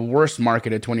make the worst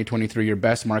market of 2023 your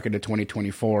best market of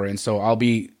 2024. And so I'll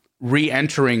be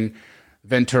re-entering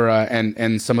Ventura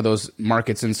and some of those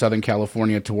markets in Southern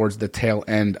California towards the tail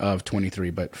end of 23.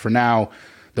 But for now,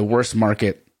 the worst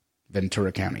market,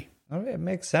 Ventura County. Okay, it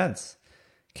makes sense.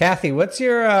 Kathy, what's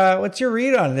your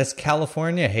read on this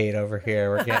California hate over here?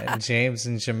 We're getting James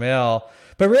and Jamil.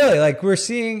 But really, like, we're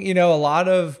seeing, a lot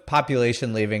of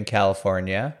population leaving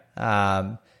California,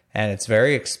 and it's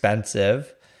very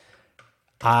expensive.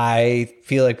 I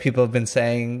feel like people have been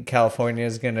saying California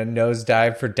is going to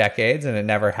nosedive for decades, and it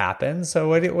never happens. So,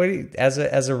 what do you, as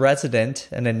a resident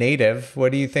and a native,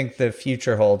 what do you think the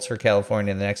future holds for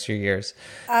California in the next few years?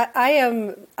 I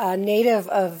am a native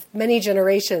of many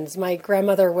generations. My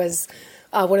grandmother was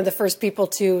one of the first people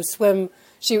to swim.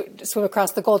 She would swim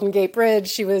across the Golden Gate Bridge.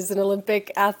 She was an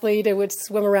Olympic athlete and would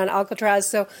swim around Alcatraz.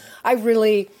 So I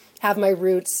really have my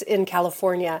roots in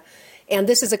California. And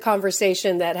this is a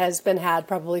conversation that has been had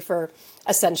probably for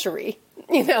a century,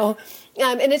 and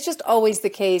it's just always the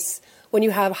case when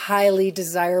you have highly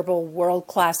desirable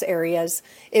world-class areas,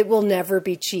 it will never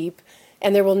be cheap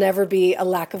and there will never be a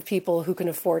lack of people who can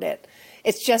afford it.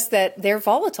 It's just that they're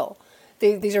volatile.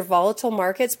 These are volatile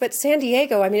markets, but San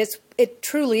Diego, it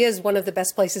truly is one of the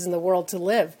best places in the world to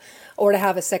live or to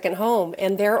have a second home.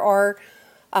 And there are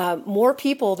more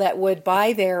people that would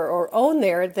buy there or own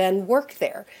there than work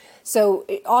there. So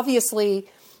obviously,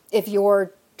 if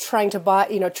you're trying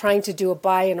to do a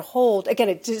buy and hold, again,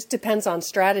 it just depends on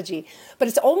strategy. But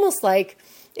it's almost like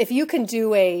if you can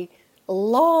do a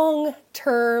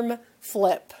long-term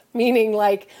flip, meaning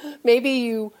like maybe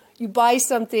you buy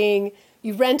something,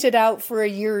 you rent it out for a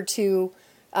year or two,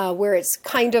 where it's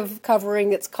kind of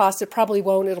covering its cost. It probably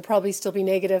won't. It'll probably still be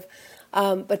negative.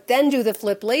 But then do the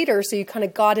flip later, so you kind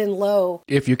of got in low.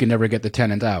 If you can never get the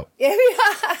tenant out. Yeah,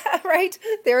 right?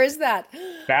 There is that.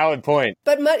 Valid point.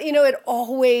 But, it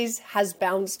always has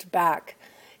bounced back.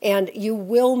 And you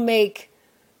will make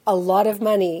a lot of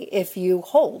money if you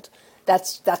hold.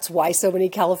 That's why so many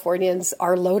Californians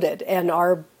are loaded and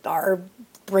are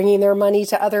bringing their money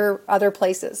to other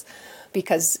places,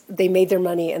 because they made their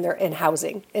money in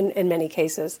housing in many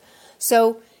cases.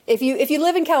 So if you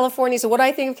live in California, so what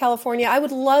I think of California, I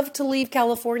would love to leave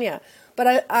California,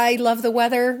 but I love the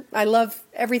weather. I love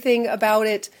everything about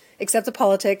it except the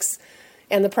politics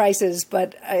and the prices,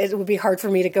 but it would be hard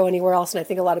for me to go anywhere else. And I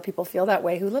think a lot of people feel that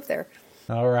way who live there.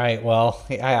 All right. Well,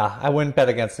 yeah, I wouldn't bet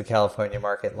against the California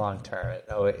market long term.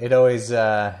 It always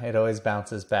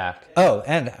bounces back. Oh,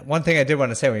 and one thing I did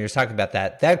want to say when you were talking about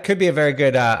that could be a very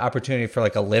good opportunity for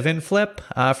like a live-in flip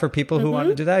for people who want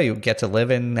to do that. You get to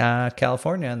live in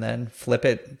California and then flip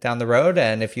it down the road.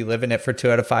 And if you live in it for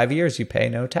 2 out of 5 years, you pay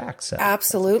no tax. So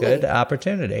Absolutely. Good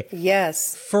opportunity.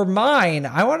 Yes. For mine,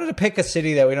 I wanted to pick a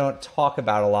city that we don't talk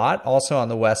about a lot, also on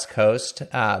the West Coast,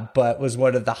 but was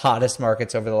one of the hottest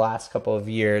markets over the last couple of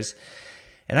years.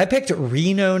 And I picked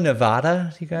Reno,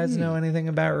 Nevada. Do you guys know anything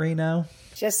about Reno?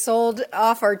 Just sold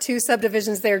off our 2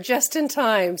 subdivisions there just in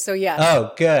time. So, yes.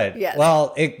 Oh, good. Yes.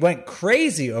 Well, it went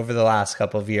crazy over the last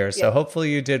couple of years. So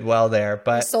hopefully you did well there.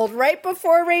 But sold right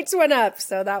before rates went up.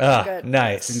 So that was good.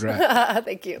 Nice.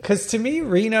 Thank you. Because to me,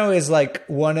 Reno is like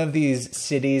one of these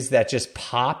cities that just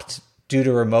popped due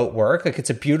to remote work. Like, it's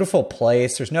a beautiful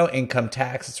place. There's no income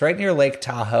tax. It's right near Lake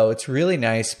Tahoe. It's really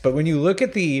nice. But when you look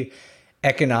at the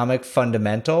economic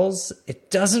fundamentals, it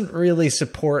doesn't really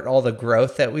support all the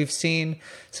growth that we've seen.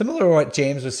 Similar to what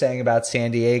James was saying about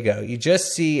San Diego, you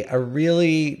just see a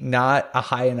really not a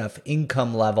high enough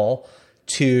income level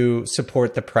to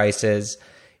support the prices.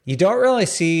 You don't really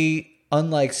see,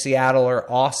 unlike Seattle or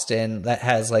Austin, that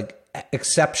has like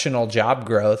exceptional job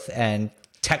growth and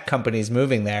tech companies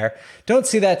moving there. Don't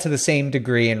see that to the same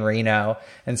degree in Reno.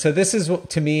 And so this is,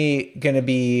 to me, going to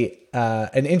be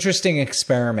an interesting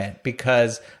experiment,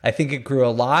 because I think it grew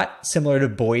a lot, similar to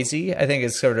Boise. I think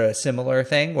it's sort of a similar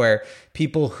thing where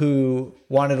people who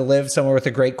wanted to live somewhere with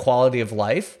a great quality of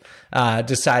life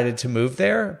decided to move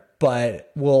there.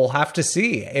 But we'll have to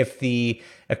see if the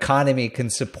economy can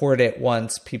support it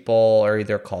once people are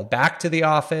either called back to the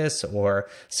office or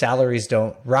salaries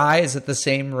don't rise at the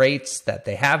same rates that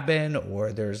they have been,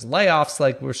 or there's layoffs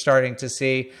like we're starting to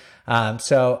see.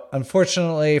 So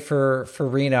unfortunately for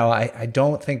Reno, I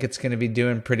don't think it's going to be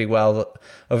doing pretty well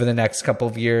over the next couple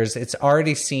of years. It's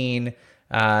already seen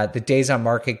the days on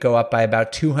market go up by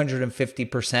about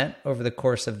 250% over the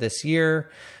course of this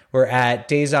year. We're at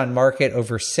days on market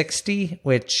over 60,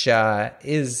 which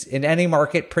is in any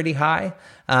market pretty high.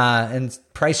 And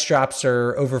price drops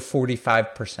are over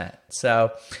 45%.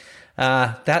 So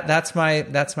that's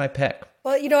my pick.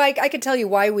 Well, I could tell you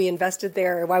why we invested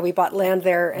there, why we bought land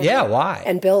there. Why?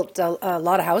 And built a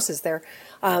lot of houses there.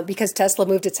 Because Tesla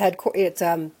moved its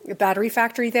battery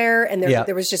factory there, and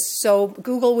there was just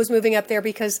Google was moving up there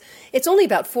because it's only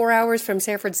about 4 hours from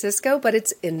San Francisco, but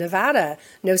it's in Nevada,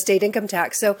 no state income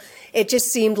tax. So it just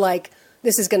seemed like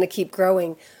this is going to keep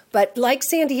growing. But like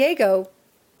San Diego,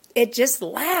 it just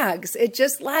lags. And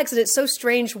it's so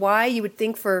strange why you would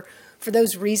think for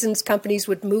those reasons companies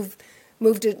would move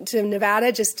to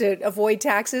Nevada just to avoid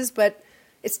taxes, but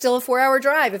it's still a 4-hour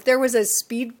drive. If there was a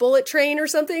speed bullet train or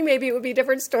something, maybe it would be a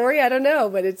different story. I don't know,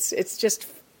 but it's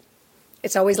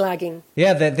always lagging.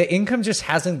 Yeah, the income just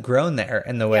hasn't grown there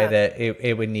in the way that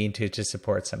it would need to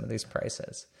support some of these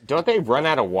prices. Don't they run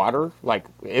out of water? Like,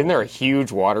 isn't there a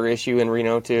huge water issue in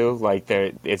Reno too? Like,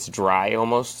 it's dry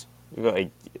almost.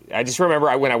 Like, I just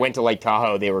remember when I went to Lake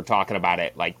Tahoe, they were talking about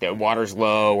it. Like, the water's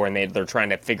low, and they're trying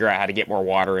to figure out how to get more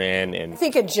water in. And I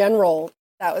think in general,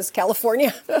 that was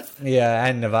California. Yeah,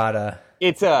 and Nevada.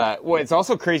 It's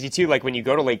also crazy too. Like, when you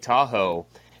go to Lake Tahoe,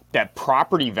 that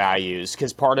property values,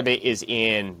 because part of it is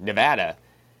in Nevada,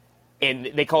 and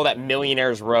they call that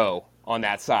Millionaire's Row on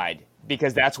that side,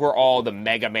 because that's where all the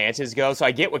mega mansions go. So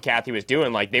I get what Kathy was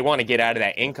doing. Like, they want to get out of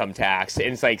that income tax, and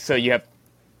it's like, so you have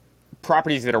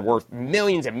properties that are worth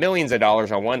millions and millions of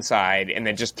dollars on one side, and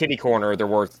then just kitty corner, they're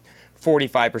worth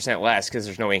 45% less because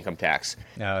there's no income tax.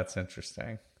 No, it's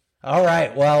interesting. All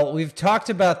right. Well, we've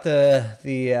talked about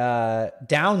the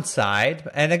downside,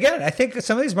 and again, I think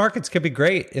some of these markets could be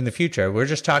great in the future. We're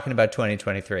just talking about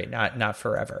 2023, not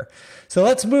forever. So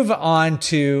let's move on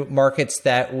to markets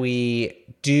that we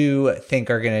do think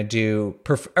are going to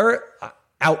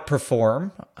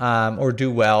outperform or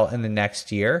do well in the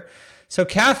next year. So,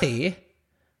 Kathy,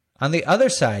 on the other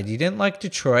side, you didn't like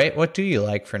Detroit. What do you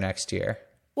like for next year?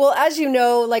 Well, as you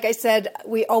know, like I said,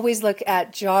 we always look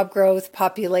at job growth,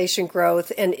 population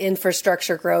growth, and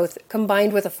infrastructure growth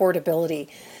combined with affordability.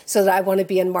 So that I want to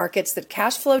be in markets that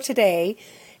cash flow today,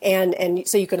 and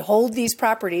so you can hold these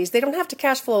properties. They don't have to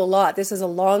cash flow a lot. This is a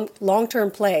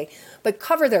long-term play, but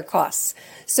cover their costs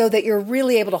so that you're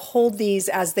really able to hold these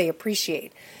as they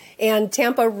appreciate. And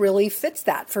Tampa really fits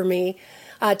that for me.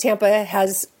 Tampa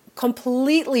has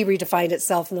completely redefined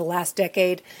itself in the last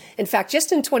decade. In fact,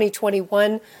 just in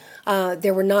 2021,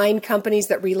 there were 9 companies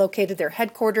that relocated their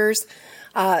headquarters.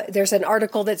 There's an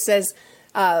article that says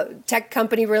tech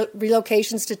company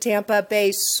relocations to Tampa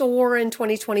Bay soar in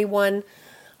 2021.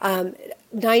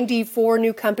 94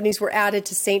 new companies were added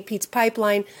to St. Pete's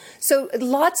pipeline. So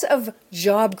lots of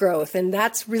job growth, and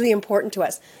that's really important to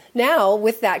us. Now,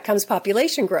 with that comes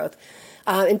population growth.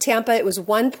 In Tampa, it was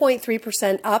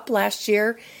 1.3% up last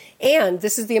year. And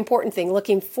this is the important thing.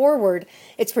 Looking forward,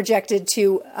 it's projected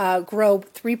to grow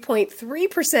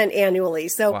 3.3% annually.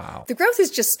 So The growth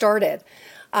has just started.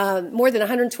 More than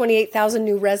 128,000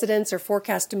 new residents are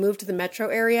forecast to move to the metro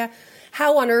area.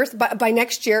 How on earth, by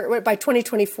next year, by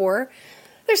 2024,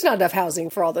 there's not enough housing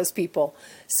for all those people.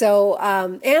 So,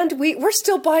 and we're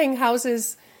still buying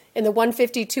houses in the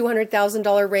 $150,000,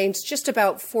 $200,000 range, just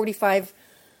about 45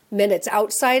 minutes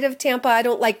outside of Tampa. I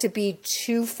don't like to be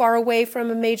too far away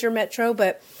from a major metro,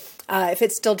 but if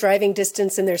it's still driving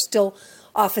distance and there's still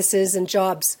offices and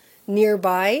jobs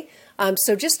nearby.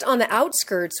 So just on the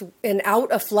outskirts and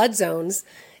out of flood zones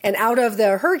and out of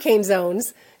the hurricane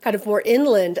zones, kind of more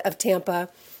inland of Tampa,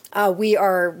 we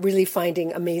are really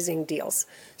finding amazing deals.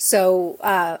 So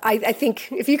I think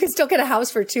if you can still get a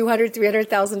house for $200,000,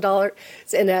 $300,000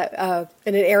 in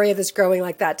an area that's growing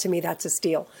like that, to me, that's a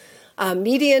steal.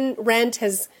 Median rent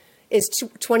is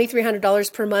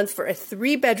 $2,300 per month for a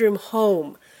 3-bedroom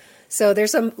home. So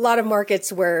there's a lot of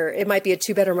markets where it might be a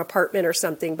 2-bedroom apartment or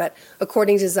something, but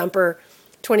according to Zumper,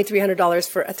 $2,300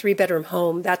 for a 3-bedroom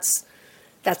home, that's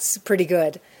pretty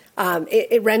good.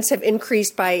 Rents have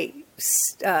increased by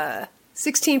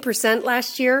 16%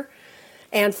 last year,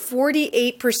 and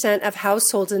 48% of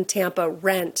households in Tampa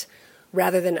rent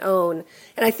rather than own.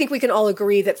 And I think we can all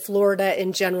agree that Florida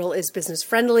in general is business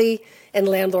friendly and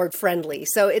landlord friendly.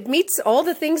 So it meets all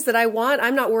the things that I want.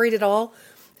 I'm not worried at all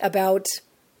about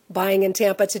buying in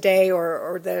Tampa today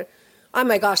or the, oh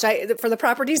my gosh, for the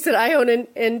properties that I own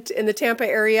in the Tampa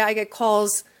area, I get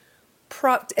calls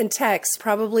and texts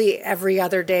probably every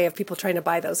other day of people trying to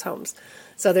buy those homes.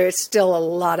 So there's still a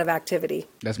lot of activity.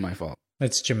 That's my fault.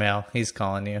 It's Jamel. He's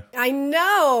calling you. I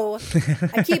know.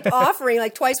 I keep offering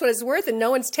like twice what it's worth and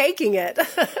no one's taking it.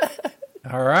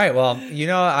 All right. Well,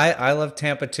 I love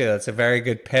Tampa too. That's a very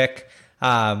good pick.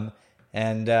 I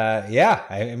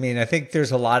think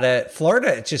there's a lot of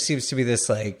Florida. It just seems to be this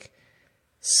like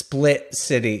split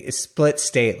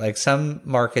state. Like some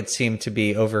markets seem to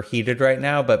be overheated right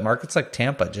now, but markets like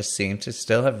Tampa just seem to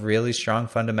still have really strong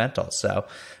fundamentals. So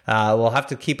we'll have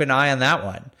to keep an eye on that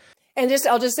one. And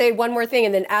I'll just say one more thing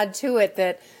and then add to it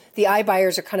that the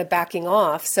iBuyers are kind of backing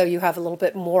off. So you have a little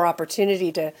bit more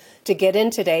opportunity to get in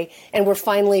today. And we're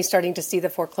finally starting to see the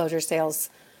foreclosure sales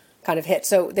kind of hit.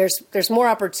 So there's more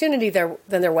opportunity there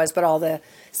than there was, but all the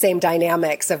same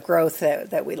dynamics of growth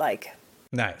that we like.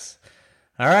 Nice.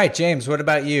 All right, James, what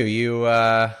about you?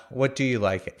 What do you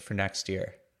like for next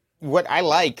year? What I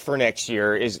like for next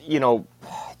year is,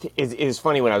 it's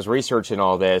funny when I was researching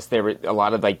all this, there were a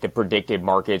lot of like the predicted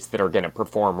markets that are going to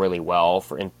perform really well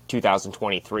in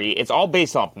 2023. It's all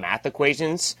based off math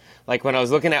equations. Like when I was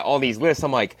looking at all these lists,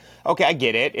 I'm like, okay, I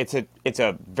get it. It's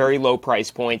a very low price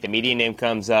point. The median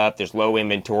income's up. There's low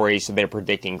inventory, so they're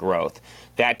predicting growth.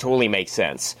 That totally makes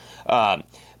sense.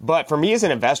 But for me as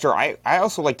an investor, I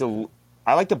also like to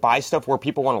buy stuff where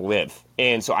people want to live.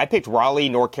 And so I picked Raleigh,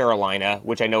 North Carolina,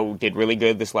 which I know did really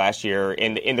good this last year.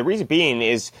 And the reason being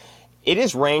is it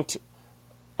is ranked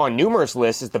on numerous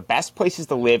lists as the best places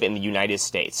to live in the United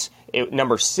States.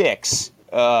 Number 6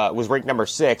 was ranked number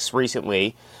 6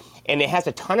 recently. And it has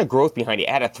a ton of growth behind it. It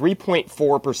had a 3.4%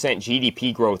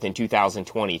 GDP growth in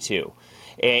 2022.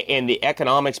 And the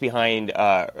economics behind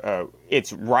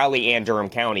it's Raleigh and Durham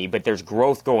County, but there's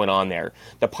growth going on there.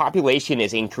 The population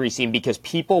is increasing because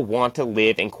people want to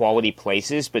live in quality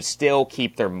places, but still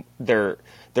keep their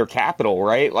capital,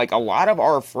 right? Like a lot of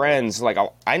our friends, like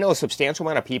I know a substantial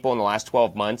amount of people in the last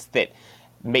 12 months that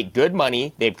make good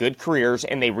money, they have good careers,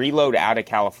 and they reload out of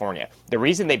California. The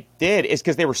reason they did is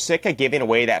because they were sick of giving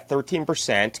away that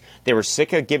 13%. They were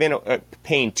sick of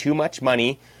paying too much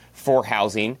money for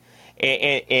housing.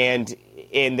 And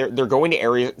they're going to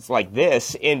areas like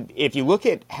this. And if you look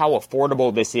at how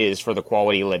affordable this is for the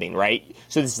quality of living, right?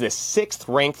 So this is the 6th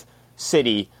ranked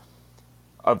city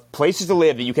of places to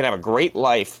live that you can have a great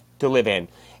life to live in.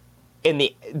 And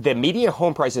the median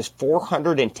home price is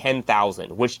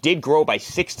 $410,000, which did grow by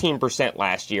 16%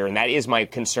 last year. And that is my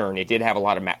concern. It did have a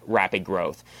lot of rapid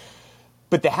growth.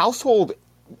 But the household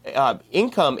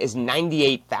income is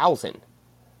 $98,000.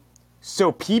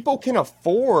 So people can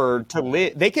afford to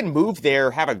live, they can move there,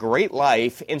 have a great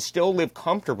life, and still live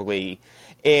comfortably.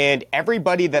 And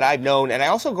everybody that I've known, and I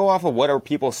also go off of what are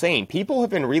people saying. People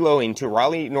have been reloading to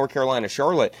Raleigh, North Carolina,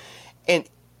 Charlotte, and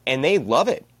they love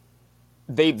it.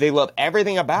 They love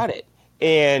everything about it.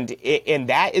 And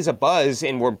that is a buzz.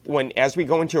 And as we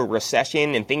go into a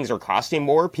recession and things are costing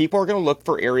more, people are going to look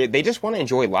for area. They just want to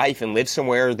enjoy life and live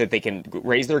somewhere that they can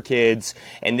raise their kids.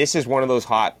 And this is one of those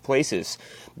hot places.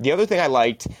 The other thing I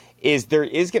liked is there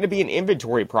is going to be an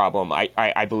inventory problem.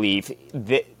 I believe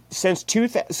that since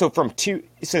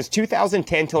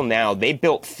 2010 till now, they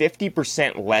built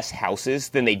 50% less houses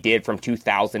than they did from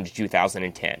 2000 to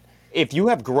 2010. If you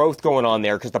have growth going on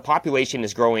there, because the population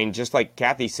is growing, just like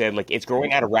Kathy said, like it's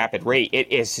growing at a rapid rate. It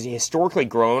is historically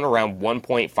grown around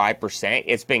 1.5%.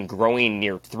 It's been growing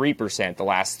near 3% the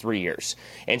last 3 years.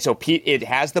 And so it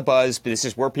has the buzz, but this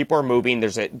is where people are moving.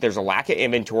 There's a lack of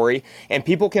inventory, and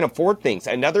people can afford things.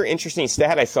 Another interesting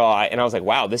stat I saw, and I was like,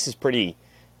 wow, this is pretty,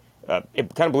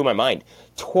 it kind of blew my mind.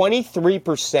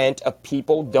 23% of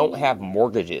people don't have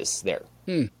mortgages there.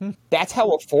 That's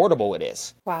how affordable it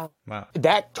is. Wow.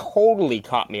 That totally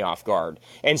caught me off guard.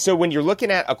 And so when you're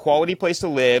looking at a quality place to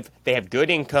live, they have good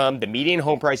income. The median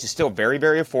home price is still very,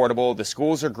 very affordable. The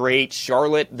schools are great.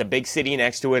 Charlotte, the big city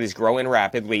next to it, is growing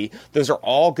rapidly. Those are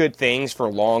all good things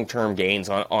for long-term gains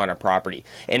on a property.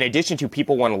 In addition to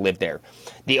people want to live there.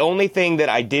 The only thing that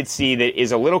I did see that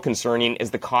is a little concerning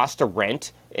is the cost of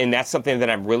rent. And that's something that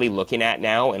I'm really looking at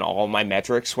now in all my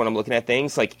metrics when I'm looking at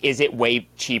things. Like, is it way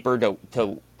cheaper to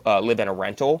live in a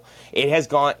rental? It has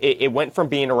gone. It went from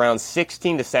being around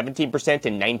 16 to 17% to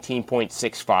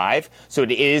 19.65. So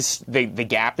it is the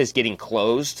gap is getting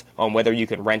closed on whether you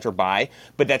can rent or buy.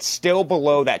 But that's still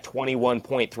below that 21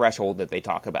 point threshold that they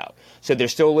talk about. So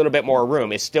there's still a little bit more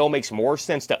room. It still makes more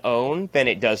sense to own than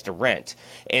it does to rent.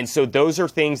 And so those are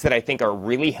things that I think are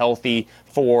really healthy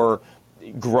for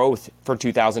growth for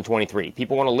 2023.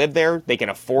 People want to live there, they can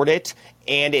afford it,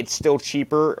 and it's still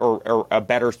cheaper or a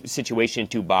better situation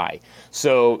to buy.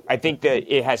 So I think that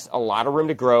it has a lot of room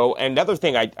to grow. And another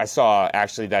thing I saw,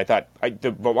 actually, that I thought,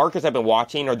 the markets I've been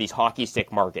watching are these hockey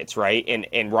stick markets, right?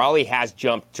 And Raleigh has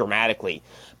jumped dramatically,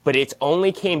 but it's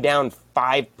only came down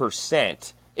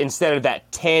 5%. Instead of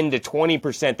that 10 to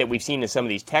 20% that we've seen in some of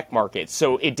these tech markets.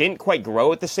 So it didn't quite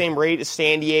grow at the same rate as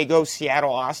San Diego,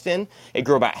 Seattle, Austin. It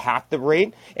grew about half the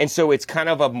rate. And so it's kind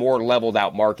of a more leveled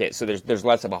out market. So there's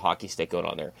less of a hockey stick going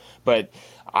on there. But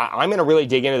I'm going to really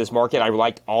dig into this market. I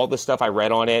like all the stuff I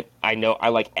read on it. I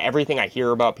like everything I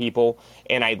hear about people.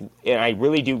 And I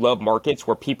really do love markets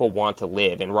where people want to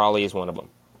live. And Raleigh is one of them.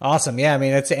 Awesome. Yeah, I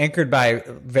mean, it's anchored by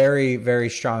very,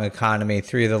 very strong economy.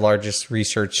 3 of the largest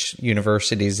research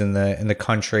universities in the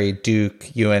country, Duke,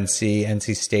 UNC,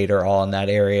 NC State, are all in that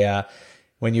area.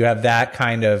 When you have that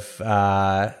kind of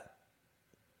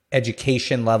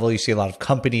education level, you see a lot of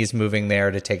companies moving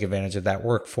there to take advantage of that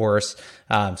workforce.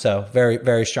 So very,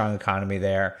 very strong economy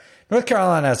there. North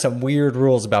Carolina has some weird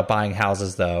rules about buying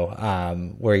houses, though,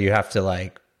 where you have to,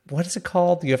 like, what is it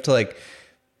called? You have to, like,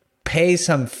 pay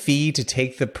some fee to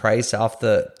take the price off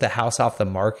the house off the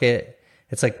market.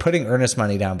 It's like putting earnest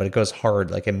money down, but it goes hard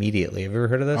like immediately. Have you ever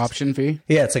heard of this? Option fee?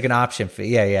 Yeah, it's like an option fee.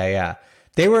 Yeah.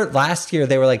 Last year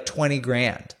they were like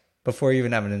 $20,000 before you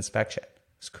even have an inspection.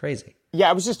 It's crazy. Yeah,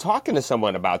 I was just talking to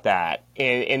someone about that,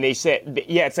 and they said,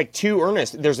 yeah, it's like two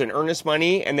earnest. There's an earnest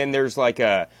money, and then there's like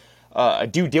a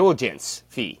due diligence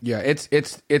fee. Yeah, it's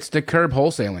the curb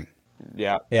wholesaling.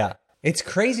 Yeah. It's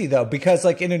crazy, though, because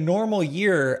like in a normal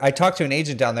year, I talked to an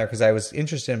agent down there because I was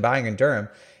interested in buying in Durham.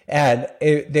 And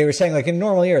they were saying like in a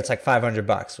normal year, it's like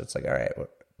 $500. So it's like, all right.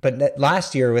 But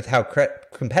last year, with how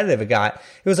competitive it got,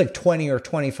 it was like 20 or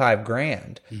 25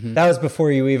 grand. Mm-hmm. That was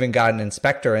before you even got an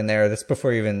inspector in there. That's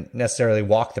before you even necessarily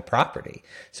walked the property.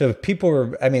 So people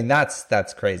were, I mean, that's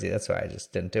crazy. That's why I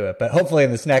just didn't do it. But hopefully in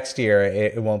this next year,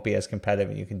 it won't be as competitive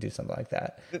and you can do something like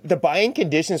that. The buying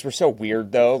conditions were so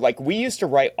weird, though. Like, we used to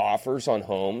write offers on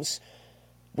homes.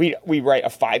 We write a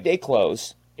 5-day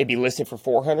close. It'd be listed for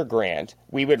 $400,000.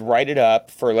 We would write it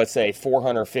up for, let's say,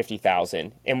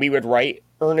 $450,000, and we would write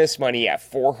earnest money at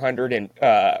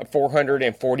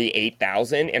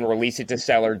 $448,000 and release it to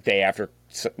seller day after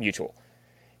mutual.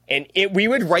 And we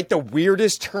would write the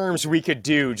weirdest terms we could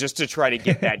do just to try to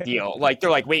get that deal. Like,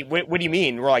 they're like, wait, what do you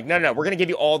mean? We're like, no, we're going to give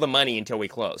you all the money until we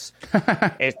close.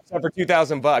 Except for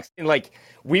 $2,000. And like,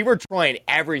 we were trying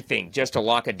everything just to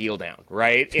lock a deal down,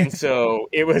 right? And so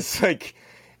it was like,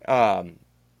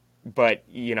 but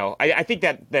you know, I think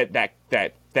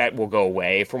that will go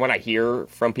away. From what I hear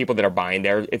from people that are buying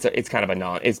there, it's kind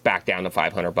of it's back down to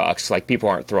 $500. Like, people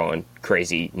aren't throwing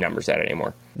crazy numbers at it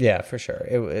anymore. Yeah, for sure.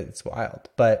 It's wild,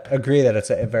 but agree that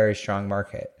it's a very strong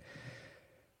market.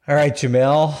 All right,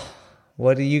 Jamil,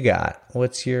 what do you got?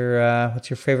 What's your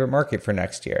favorite market for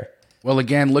next year? Well,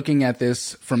 again, looking at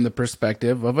this from the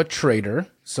perspective of a trader,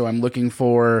 so I'm looking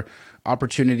for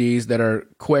opportunities that are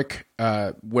quick,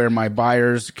 where my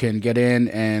buyers can get in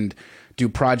and do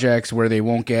projects where they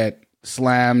won't get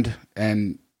slammed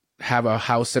and have a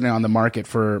house sitting on the market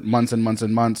for months and months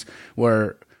and months,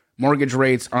 where mortgage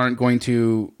rates aren't going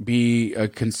to be a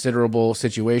considerable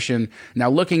situation. Now,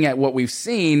 looking at what we've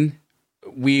seen,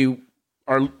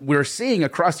 we're seeing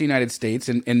across the United States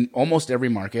in almost every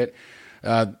market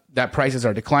that prices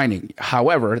are declining.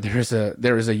 However,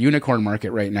 there is a unicorn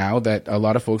market right now that a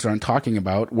lot of folks aren't talking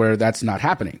about where that's not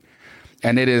happening,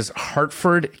 and it is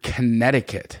Hartford,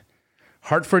 Connecticut.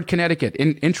 Hartford, Connecticut.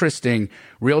 Interesting.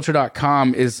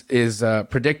 Realtor.com is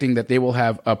predicting that they will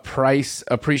have a price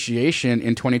appreciation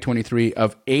in 2023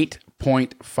 of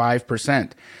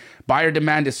 8.5%. Buyer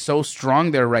demand is so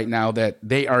strong there right now that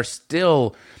they are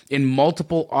still in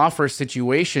multiple offer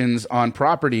situations on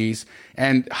properties,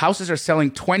 and houses are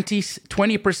selling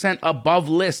 20% above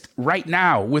list right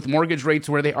now with mortgage rates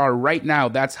where they are right now.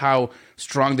 That's how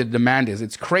strong the demand is.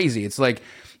 It's crazy. It's like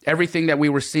everything that we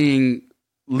were seeing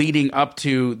leading up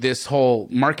to this whole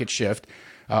market shift,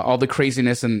 all the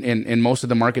craziness in most of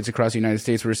the markets across the United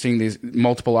States, we're seeing these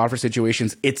multiple offer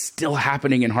situations. It's still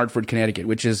happening in Hartford, Connecticut,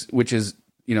 which is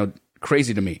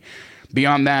crazy to me.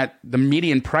 Beyond that, the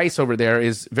median price over there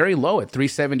is very low at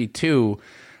 $372,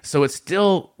 so it's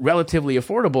still relatively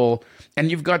affordable.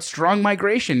 And you've got strong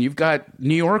migration. You've got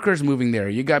New Yorkers moving there.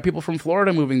 You got people from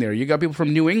Florida moving there. You got people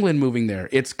from New England moving there.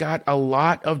 It's got a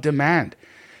lot of demand.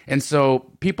 And so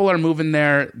people are moving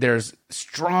there. There's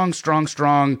strong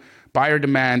buyer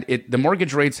demand. The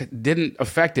mortgage rates didn't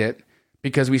affect it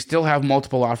because we still have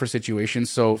multiple offer situations.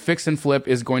 So fix and flip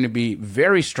is going to be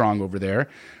very strong over there.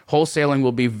 Wholesaling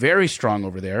will be very strong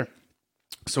over there.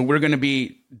 So we're going to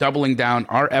be doubling down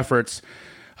our efforts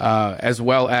as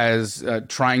well as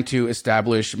trying to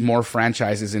establish more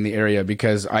franchises in the area,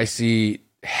 because I see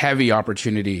heavy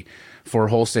opportunity for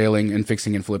wholesaling and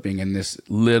fixing and flipping in this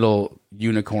little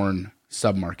unicorn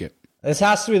submarket. This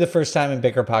has to be the first time in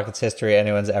Bigger Pockets history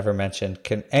anyone's ever mentioned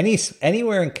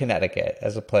anywhere in Connecticut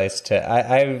as a place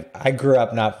to. I grew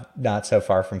up not so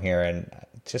far from here and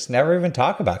just never even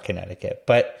talk about Connecticut.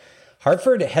 But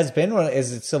Hartford has been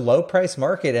it's a low price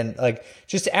market, and like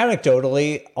just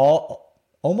anecdotally,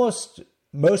 almost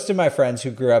most of my friends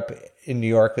who grew up in New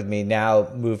York with me now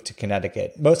moved to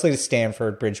Connecticut, mostly to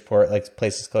Stamford, Bridgeport, like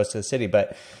places close to the city,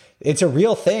 but it's a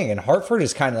real thing. And Hartford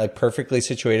is kind of like perfectly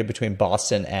situated between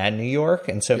Boston and New York.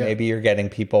 And so maybe you're getting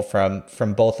people from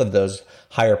both of those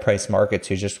higher price markets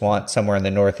who just want somewhere in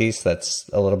the Northeast that's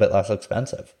a little bit less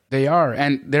expensive. They are.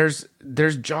 And there's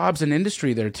jobs and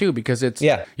industry there too, because it's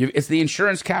the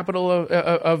insurance capital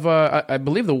of I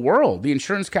believe the world, the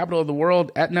insurance capital of the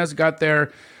world. Aetna's got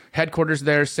their headquarters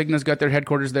there. Cigna's got their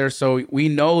headquarters there. So we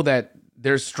know that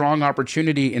there's strong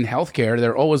opportunity in healthcare.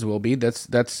 There always will be.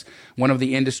 That's one of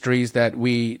the industries that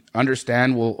we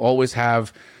understand will always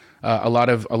have a lot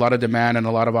of demand and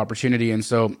a lot of opportunity. And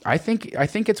so I think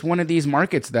it's one of these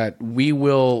markets that we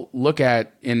will look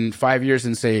at in 5 years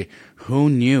and say, who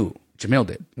knew? Jamil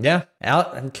did. Yeah.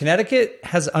 And Connecticut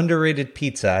has underrated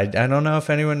pizza. I don't know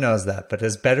if anyone knows that, but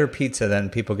has better pizza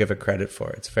than people give it credit for.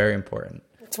 It's very important.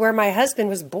 It's where my husband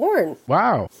was born.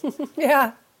 Wow.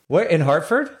 Yeah. Where, in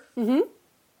Hartford? Mm-hmm.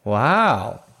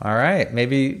 Wow. All right.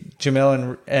 Maybe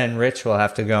Jamil and Rich will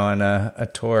have to go on a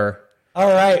tour. All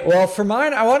right. Well, for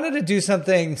mine, I wanted to do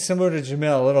something similar to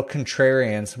Jamil, a little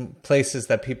contrarian, some places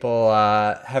that people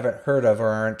haven't heard of or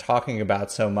aren't talking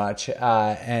about so much.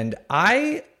 And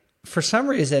I, for some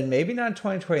reason, maybe not in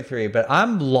 2023, but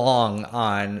I'm long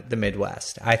on the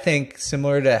Midwest. I think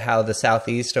similar to how the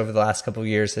Southeast over the last couple of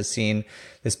years has seen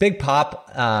this big pop,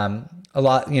 a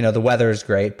lot, the weather is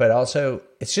great, but also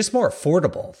it's just more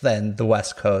affordable than the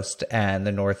West Coast and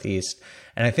the Northeast.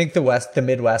 And I think the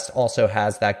Midwest also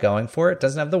has that going for it.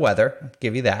 Doesn't have the weather, I'll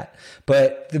give you that.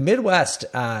 But the Midwest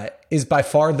is by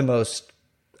far the most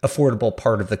affordable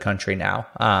part of the country now,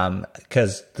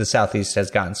 because the Southeast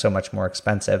has gotten so much more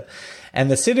expensive.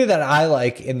 And the city that I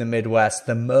like in the Midwest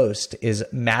the most is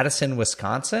Madison,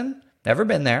 Wisconsin. Never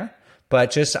been there,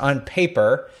 but just on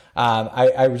paper,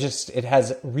 it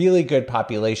has really good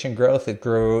population growth.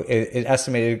 It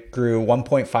estimated grew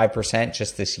 1.5%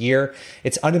 just this year.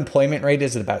 Its unemployment rate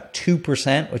is at about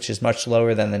 2%, which is much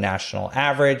lower than the national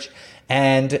average.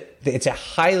 And it's a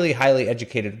highly, highly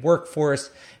educated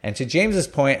workforce. And to James's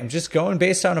point, I'm just going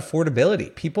based on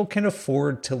affordability. People can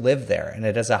afford to live there, and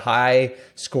it has a high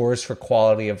scores for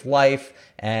quality of life,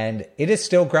 and it is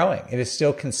still growing. It is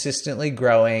still consistently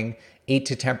growing 8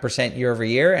 to 10% year over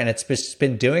year. And it's just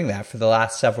been doing that for the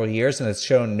last several years. And it's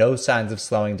shown no signs of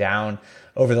slowing down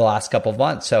over the last couple of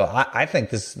months. So I think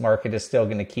this market is still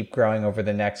going to keep growing over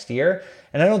the next year.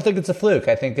 And I don't think it's a fluke.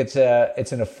 I think it's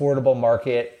an affordable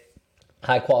market,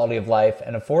 high quality of life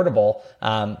and affordable,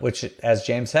 which, as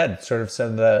James said, sort of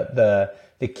some of the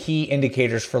key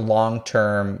indicators for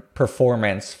long-term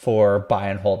performance for buy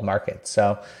and hold markets.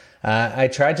 So I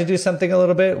tried to do something a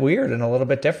little bit weird and a little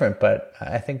bit different, but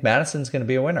I think Madison's going to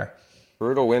be a winner.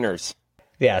 Brutal winners.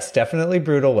 Yes, definitely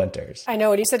brutal winters. I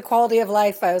know when you said quality of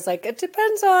life, I was like, it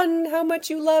depends on how much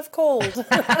you love cold.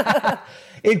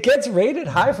 It gets rated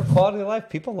high for quality of life.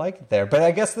 People like it there. But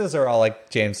I guess those are all, like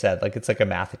James said, like it's like a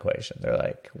math equation. They're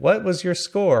like, what was your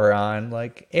score on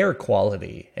like air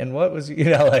quality? And what was,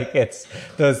 like it's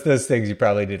those things you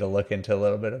probably need to look into a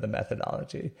little bit of the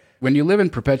methodology. When you live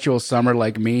in perpetual summer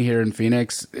like me here in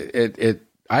Phoenix,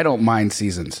 I don't mind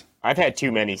seasons. I've had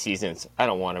too many seasons. I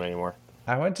don't want them anymore.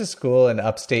 I went to school in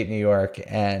upstate New York,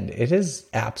 and it is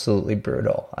absolutely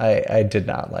brutal. I did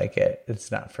not like it. It's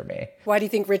not for me. Why do you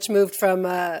think Rich moved from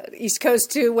East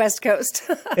Coast to West Coast?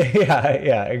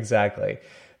 Yeah, exactly.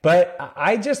 But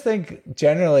I just think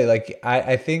generally, like,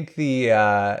 I think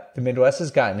the Midwest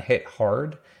has gotten hit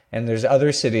hard, and there's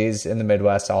other cities in the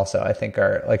Midwest also, I think,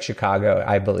 are like Chicago,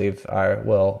 I believe,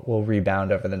 will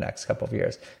rebound over the next couple of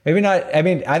years. Maybe not. I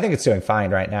mean, I think it's doing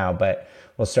fine right now, but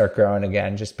will start growing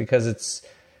again just because it's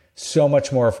so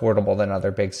much more affordable than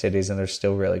other big cities, and there's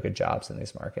still really good jobs in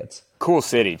these markets. Cool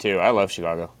city too. I love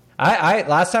Chicago. I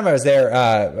last time I was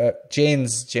there,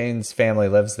 Jane's family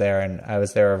lives there, and I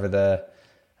was there over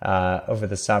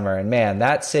the summer, and man,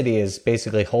 that city is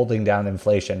basically holding down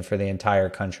inflation for the entire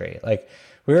country. Like,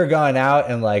 we were going out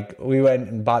and like we went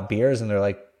and bought beers, and they're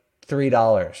like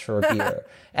 $3 for a beer.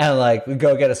 And like we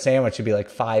go get a sandwich, it'd be like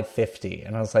 $5.50.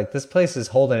 And I was like, this place is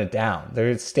holding it down.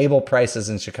 There's stable prices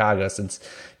in Chicago since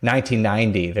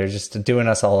 1990. They're just doing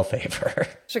us all a favor.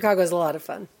 Chicago's a lot of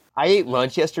fun. I ate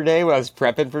lunch yesterday when I was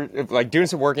prepping for like doing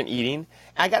some work and eating.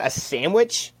 I got a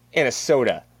sandwich and a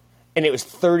soda, and it was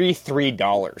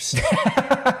 $33.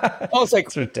 I was like,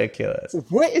 it's ridiculous.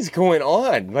 What is going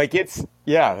on? Like,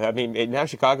 I mean, now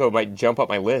Chicago might jump up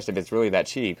my list if it's really that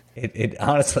cheap. It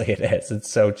honestly, it is.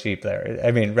 It's so cheap there.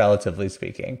 I mean, relatively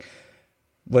speaking.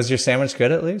 Was your sandwich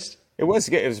good at least? It was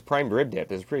good. It was a prime rib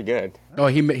dip. It was pretty good. Oh,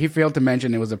 he failed to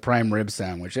mention it was a prime rib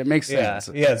sandwich. It makes sense.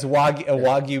 Yeah, it's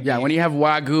Wagyu beef. Yeah, when you have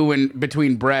Wagyu in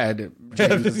between bread,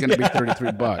 James, it's going to be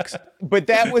 $33. But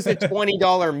that was a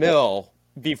 $20 meal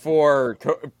before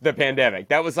the pandemic.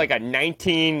 That was like a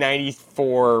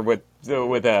 1994 with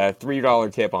a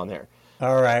 $3 tip on there.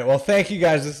 All right. Well, thank you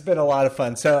guys. This has been a lot of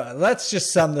fun. So let's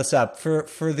just sum this up.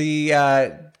 For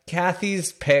the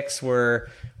Kathy's picks were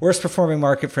worst performing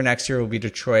market for next year will be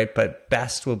Detroit, but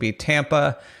best will be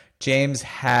Tampa. James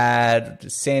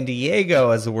had San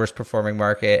Diego as the worst performing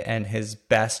market, and his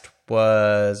best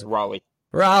was Raleigh.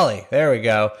 There we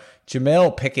go.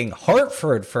 Jamil picking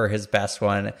Hartford for his best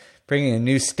one, bringing a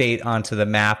new state onto the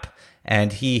map,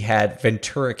 and he had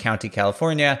Ventura County,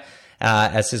 California,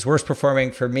 as his worst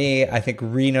performing. For me, I think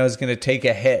Reno's going to take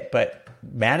a hit, but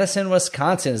Madison,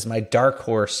 Wisconsin is my dark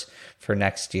horse for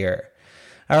next year.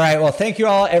 All right. Well, thank you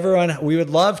all, everyone. We would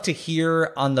love to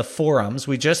hear on the forums.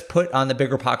 We just put on the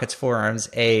Bigger Pockets forums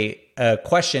a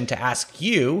question to ask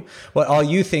you what all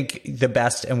you think the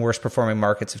best and worst performing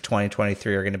markets of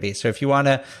 2023 are going to be. So if you want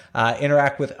to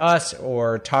interact with us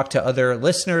or talk to other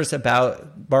listeners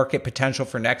about market potential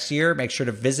for next year, make sure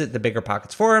to visit the Bigger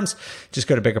Pockets forums. Just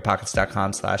go to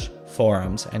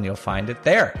biggerpockets.com/forums and you'll find it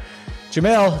there.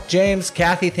 Jamil, James,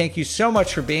 Kathy, thank you so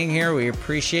much for being here. We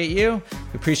appreciate you.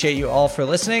 We appreciate you all for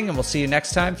listening, and we'll see you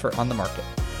next time for On the Market.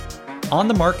 On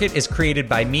the Market is created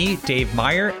by me, Dave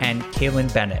Meyer, and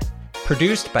Kaylin Bennett.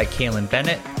 Produced by Kaylin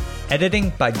Bennett.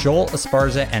 Editing by Joel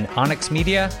Esparza and Onyx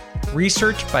Media.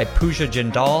 Research by Pooja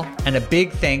Jindal. And a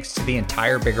big thanks to the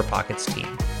entire Bigger Pockets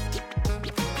team.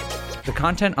 The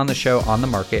content on the show On the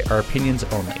Market are opinions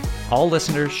only. All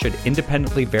listeners should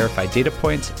independently verify data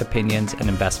points, opinions, and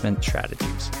investment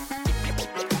strategies.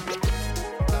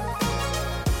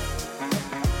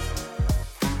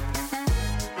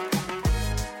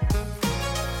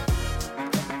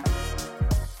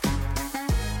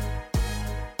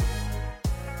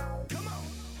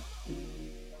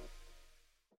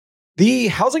 The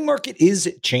housing market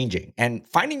is changing, and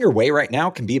finding your way right now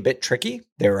can be a bit tricky.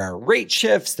 There are rate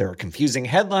shifts, there are confusing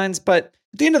headlines, but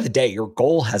at the end of the day, your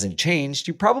goal hasn't changed.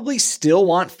 You probably still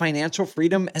want financial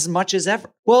freedom as much as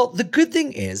ever. Well, the good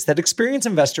thing is that experienced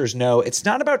investors know it's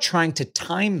not about trying to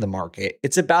time the market,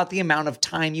 it's about the amount of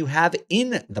time you have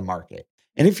in the market.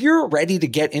 And if you're ready to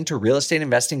get into real estate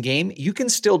investing game, you can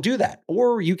still do that.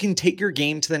 Or you can take your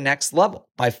game to the next level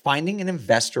by finding an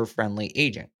investor-friendly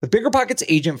agent. With BiggerPockets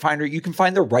Agent Finder, you can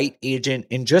find the right agent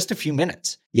in just a few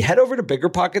minutes. You head over to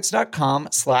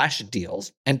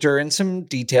biggerpockets.com/deals, enter in some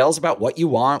details about what you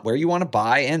want, where you want to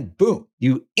buy, and boom,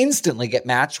 you instantly get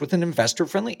matched with an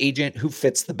investor-friendly agent who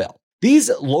fits the bill.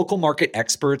 These local market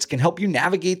experts can help you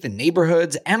navigate the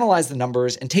neighborhoods, analyze the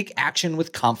numbers, and take action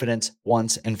with confidence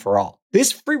once and for all.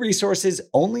 This free resource is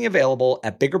only available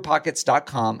at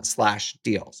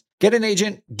biggerpockets.com/deals. Get an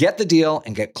agent, get the deal,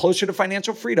 and get closer to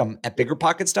financial freedom at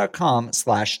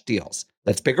biggerpockets.com/deals.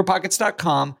 That's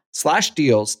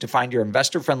biggerpockets.com/deals to find your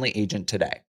investor-friendly agent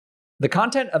today. The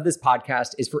content of this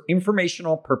podcast is for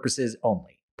informational purposes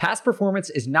only. Past performance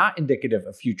is not indicative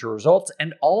of future results,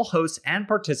 and all hosts and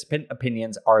participant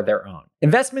opinions are their own.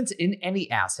 Investments in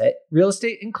any asset, real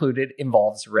estate included,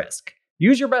 involves risk.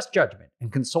 Use your best judgment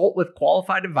and consult with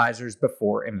qualified advisors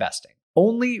before investing.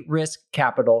 Only risk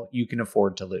capital you can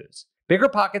afford to lose.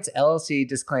 BiggerPockets LLC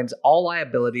disclaims all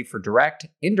liability for direct,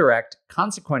 indirect,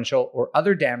 consequential, or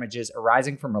other damages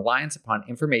arising from reliance upon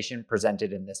information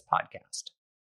presented in this podcast.